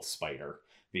 evil spider.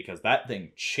 Because that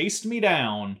thing chased me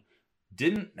down.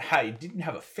 It didn't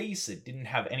have a face. It didn't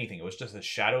have anything. It was just a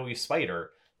shadowy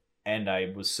spider. And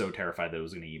I was so terrified that it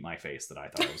was going to eat my face that I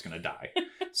thought I was going to die.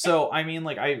 So, I mean,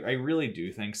 like, I really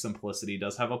do think simplicity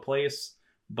does have a place.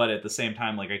 But at the same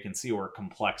time, like, I can see where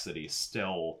complexity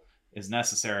still is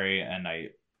necessary. And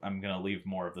I'm going to leave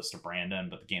more of this to Brandon.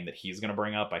 But the game that he's going to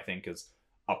bring up, I think, is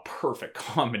a perfect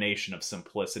combination of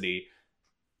simplicity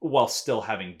while still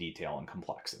having detail and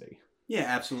complexity. Yeah,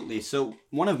 absolutely. So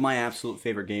one of my absolute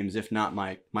favorite games, if not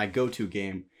my go-to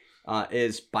game,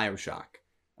 is BioShock.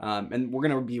 And we're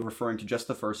going to be referring to just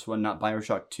the first one, not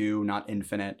BioShock 2, not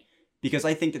Infinite, because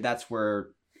I think that that's where,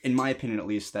 in my opinion at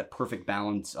least, that perfect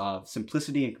balance of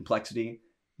simplicity and complexity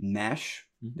mesh.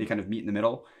 Mm-hmm. They kind of meet in the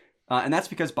middle. And that's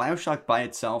because BioShock by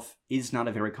itself is not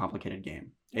a very complicated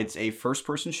game. It's a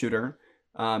first-person shooter.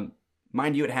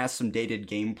 Mind you, it has some dated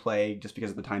gameplay just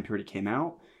because of the time period it came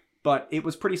out. But it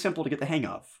was pretty simple to get the hang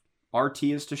of. RT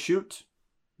is to shoot.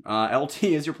 LT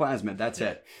is your plasmid. That's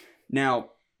it. Now,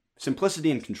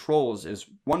 simplicity and controls is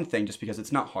one thing just because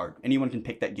it's not hard. Anyone can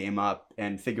pick that game up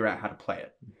and figure out how to play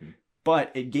it. Mm-hmm.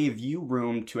 But it gave you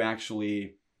room to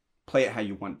actually play it how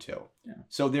you want to. Yeah.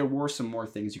 So there were some more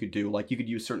things you could do. Like you could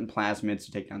use certain plasmids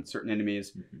to take down certain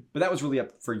enemies. Mm-hmm. But that was really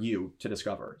up for you to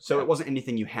discover. So it wasn't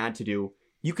anything you had to do.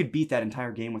 You could beat that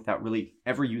entire game without really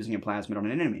ever using a plasmid on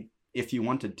an enemy, if you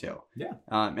wanted to. Yeah.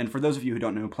 And for those of you who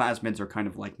don't know, plasmids are kind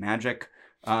of like magic,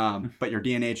 but your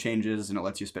DNA changes and it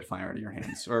lets you spit fire out of your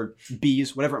hands. Or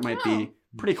bees, whatever it might be.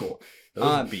 Pretty cool.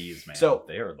 Those bees, man. So,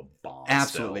 they are the bomb.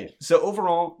 Absolutely. Still. So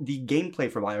overall, the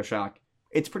gameplay for BioShock,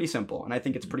 it's pretty simple. And I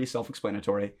think it's pretty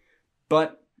self-explanatory.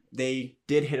 But they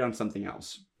did hit on something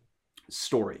else.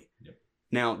 Story. Yep.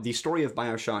 Now, the story of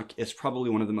BioShock is probably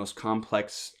one of the most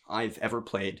complex I've ever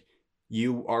played.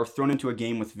 You are thrown into a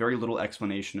game with very little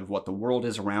explanation of what the world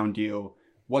is around you,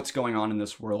 what's going on in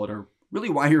this world, or really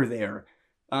why you're there.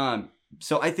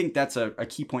 So I think that's a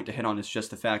key point to hit on, is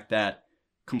just the fact that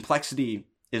complexity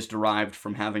is derived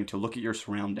from having to look at your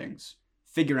surroundings,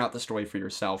 figure out the story for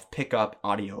yourself, pick up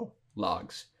audio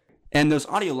logs. And those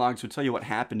audio logs would tell you what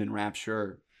happened in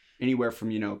Rapture anywhere from,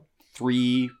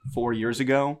 3-4 years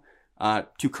ago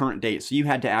to current date. So you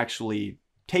had to actually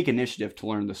take initiative to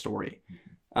learn the story.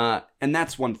 And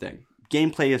that's one thing.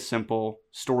 Gameplay is simple.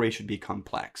 Story should be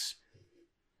complex.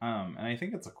 And I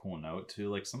think it's a cool note too.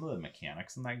 Like some of the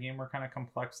mechanics in that game were kind of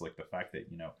complex. Like the fact that,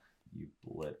 you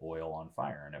lit oil on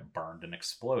fire and it burned and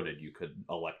exploded. You could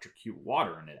electrocute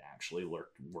water and it actually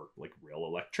worked like real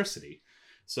electricity.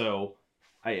 So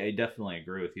I definitely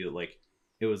agree with you. Like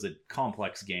it was a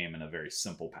complex game in a very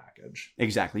simple package.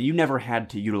 Exactly. You never had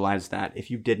to utilize that if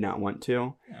you did not want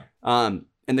to. Yeah.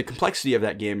 And the complexity of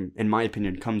that game, in my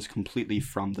opinion, comes completely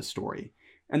from the story.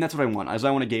 And that's what I want.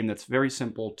 I want a game that's very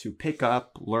simple to pick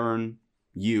up, learn,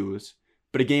 use,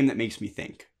 but a game that makes me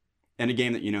think. And a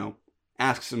game that,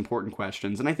 asks important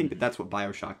questions. And I think that that's what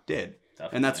BioShock did.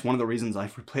 Definitely. And that's one of the reasons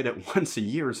I've replayed it once a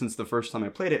year since the first time I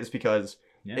played it, is because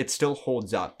it still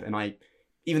holds up. And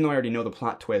even though I already know the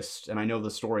plot twist and I know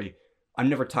the story, I'm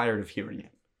never tired of hearing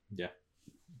it. Yeah.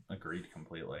 Agreed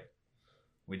completely.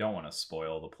 We don't want to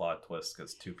spoil the plot twist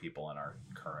because 2 people in our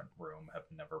current room have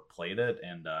never played it,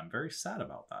 and I'm very sad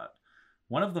about that.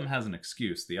 One of them has an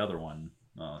excuse. The other one,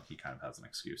 well, he kind of has an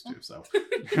excuse too. So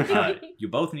you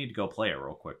both need to go play it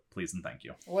real quick, please and thank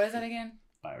you. What is that again?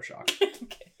 BioShock.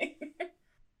 Okay.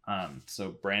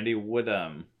 So Brandy, what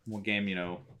game, you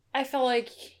know? I felt like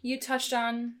you touched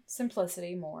on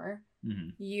simplicity more. Mm-hmm.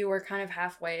 You were kind of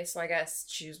halfway, so I guess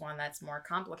choose one that's more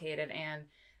complicated. And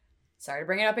sorry to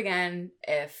bring it up again,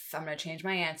 if I'm going to change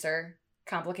my answer,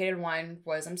 complicated one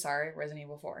was, I'm sorry, Resident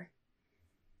Evil 4.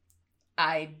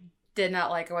 I did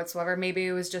not like it whatsoever. Maybe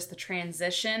it was just the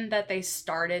transition that they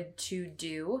started to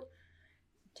do.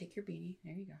 Take your beanie.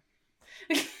 There you go.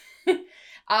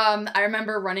 I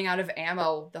remember running out of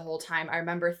ammo the whole time. I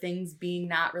remember things being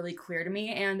not really clear to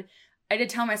me, and I did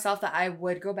tell myself that I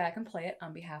would go back and play it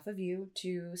on behalf of you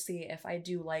to see if I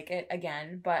do like it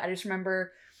again. But I just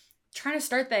remember trying to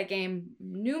start that game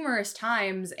numerous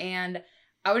times, and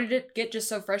I would get just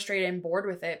so frustrated and bored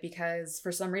with it because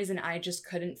for some reason I just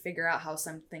couldn't figure out how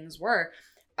some things were.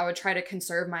 I would try to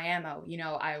conserve my ammo.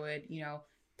 I would,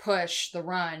 push the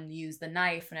run, use the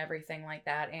knife and everything like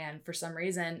that. And for some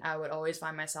reason, I would always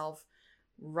find myself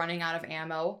running out of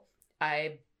ammo.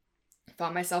 I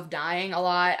found myself dying a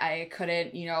lot. I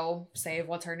couldn't, save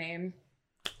what's her name.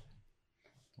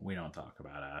 We don't talk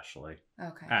about Ashley.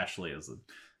 Okay. Ashley is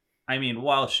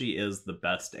while she is the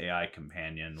best AI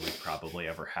companion we've probably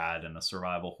ever had in a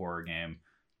survival horror game,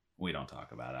 we don't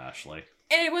talk about Ashley.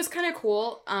 And it was kind of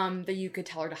cool that you could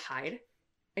tell her to hide.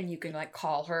 And you can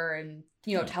call her and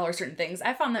tell her certain things.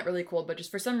 I found that really cool, but just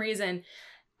for some reason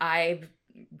I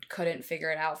couldn't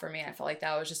figure it out for me. I felt like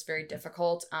that was just very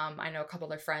difficult. I know a couple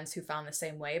other friends who found the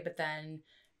same way, but then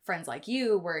friends like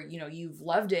you where you've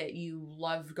loved it, you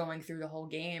loved going through the whole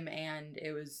game, and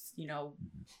it was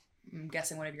I'm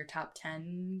guessing one of your top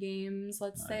 10 games,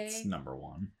 let's say. It's number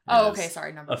one. Okay,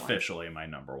 sorry, number one. Officially my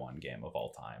number one game of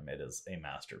all time. It is a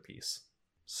masterpiece.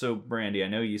 So Brandy, I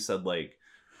know you said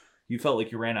you felt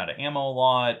like you ran out of ammo a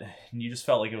lot, and you just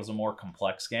felt like it was a more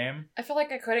complex game. I feel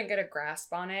like I couldn't get a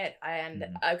grasp on it, and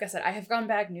like I said, I have gone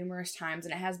back numerous times,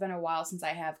 and it has been a while since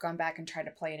I have gone back and tried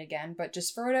to play it again, but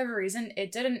just for whatever reason,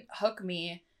 it didn't hook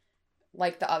me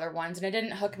like the other ones, and it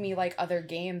didn't hook me like other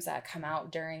games that come out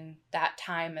during that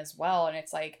time as well. And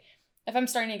it's like, if I'm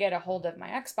starting to get a hold of my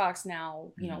Xbox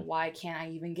now, why can't I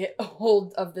even get a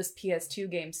hold of this PS2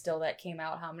 game still that came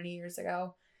out how many years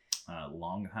ago?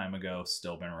 Long time ago,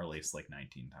 still been released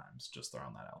 19 times. Just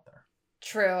throwing that out there.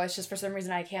 True. It's just for some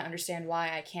reason I can't understand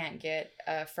why I can't get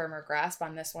a firmer grasp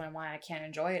on this one and why I can't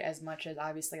enjoy it as much as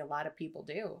obviously a lot of people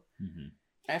do. Mm-hmm.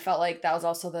 And I felt like that was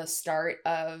also the start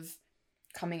of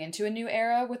coming into a new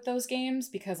era with those games,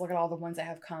 because look at all the ones that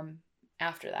have come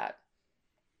after that.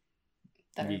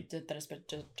 That has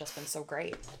just been so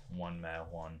great. One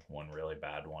really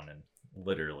bad one, and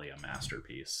literally a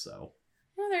masterpiece. So.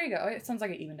 Well, there you go. It sounds like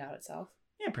it evened out itself.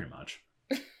 Yeah, pretty much.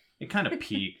 It kind of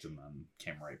peaked and then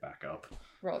came right back up.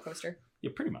 Roller coaster.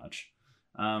 Yeah, pretty much.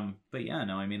 But yeah,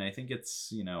 no, I think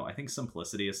it's, I think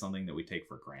simplicity is something that we take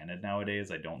for granted nowadays.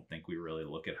 I don't think we really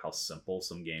look at how simple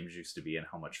some games used to be and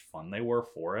how much fun they were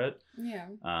for it. Yeah.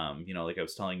 Like I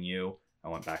was telling you, I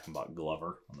went back and bought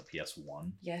Glover on the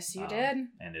PS1. Yes, you did.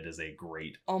 And it is a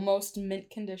great... almost mint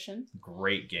condition.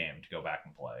 Great game to go back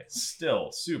and play.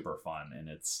 Still super fun, and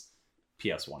it's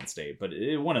PS1 state, but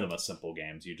one of the most simple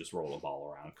games. You just roll a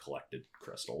ball around, collected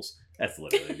crystals. That's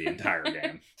literally the entire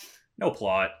game. No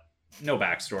plot, no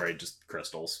backstory, just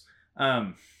crystals.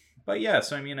 But yeah,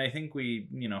 so I think we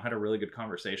had a really good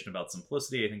conversation about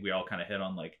simplicity. I think we all kind of hit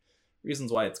on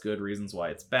reasons why it's good, reasons why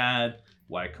it's bad,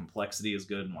 why complexity is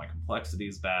good and why complexity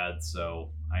is bad.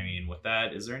 So with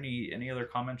that, is there any other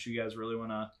comments you guys really want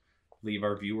to leave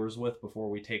our viewers with before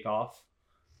we take off?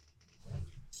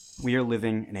 We are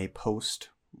living in a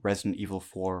post-Resident Evil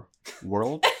 4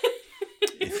 world.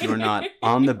 If you're not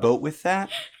on the boat with that,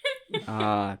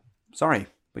 sorry,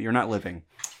 but you're not living.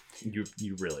 You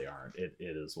really aren't. It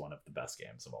is one of the best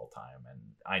games of all time, and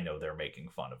I know they're making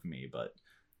fun of me, but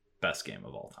best game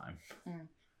of all time. Mm.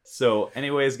 So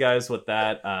anyways, guys, with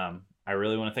that, I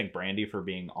really want to thank Brandy for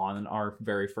being on our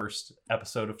very first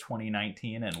episode of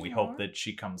 2019, and we hope that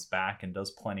she comes back and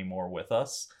does plenty more with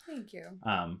us. Thank you.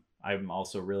 I'm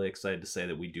also really excited to say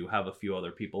that we do have a few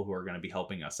other people who are going to be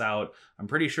helping us out. I'm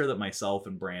pretty sure that myself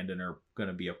and Brandon are going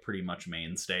to be a pretty much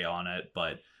mainstay on it,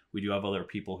 but we do have other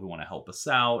people who want to help us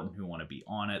out and who want to be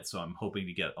on it. So I'm hoping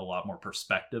to get a lot more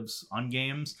perspectives on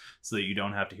games so that you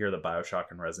don't have to hear that BioShock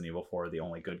and Resident Evil 4 are the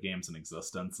only good games in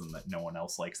existence and that no one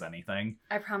else likes anything.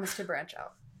 I promise to branch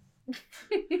out.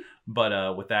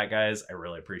 But with that, guys, I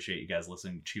really appreciate you guys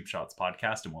listening to Cheap Shots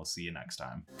Podcast, and we'll see you next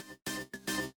time.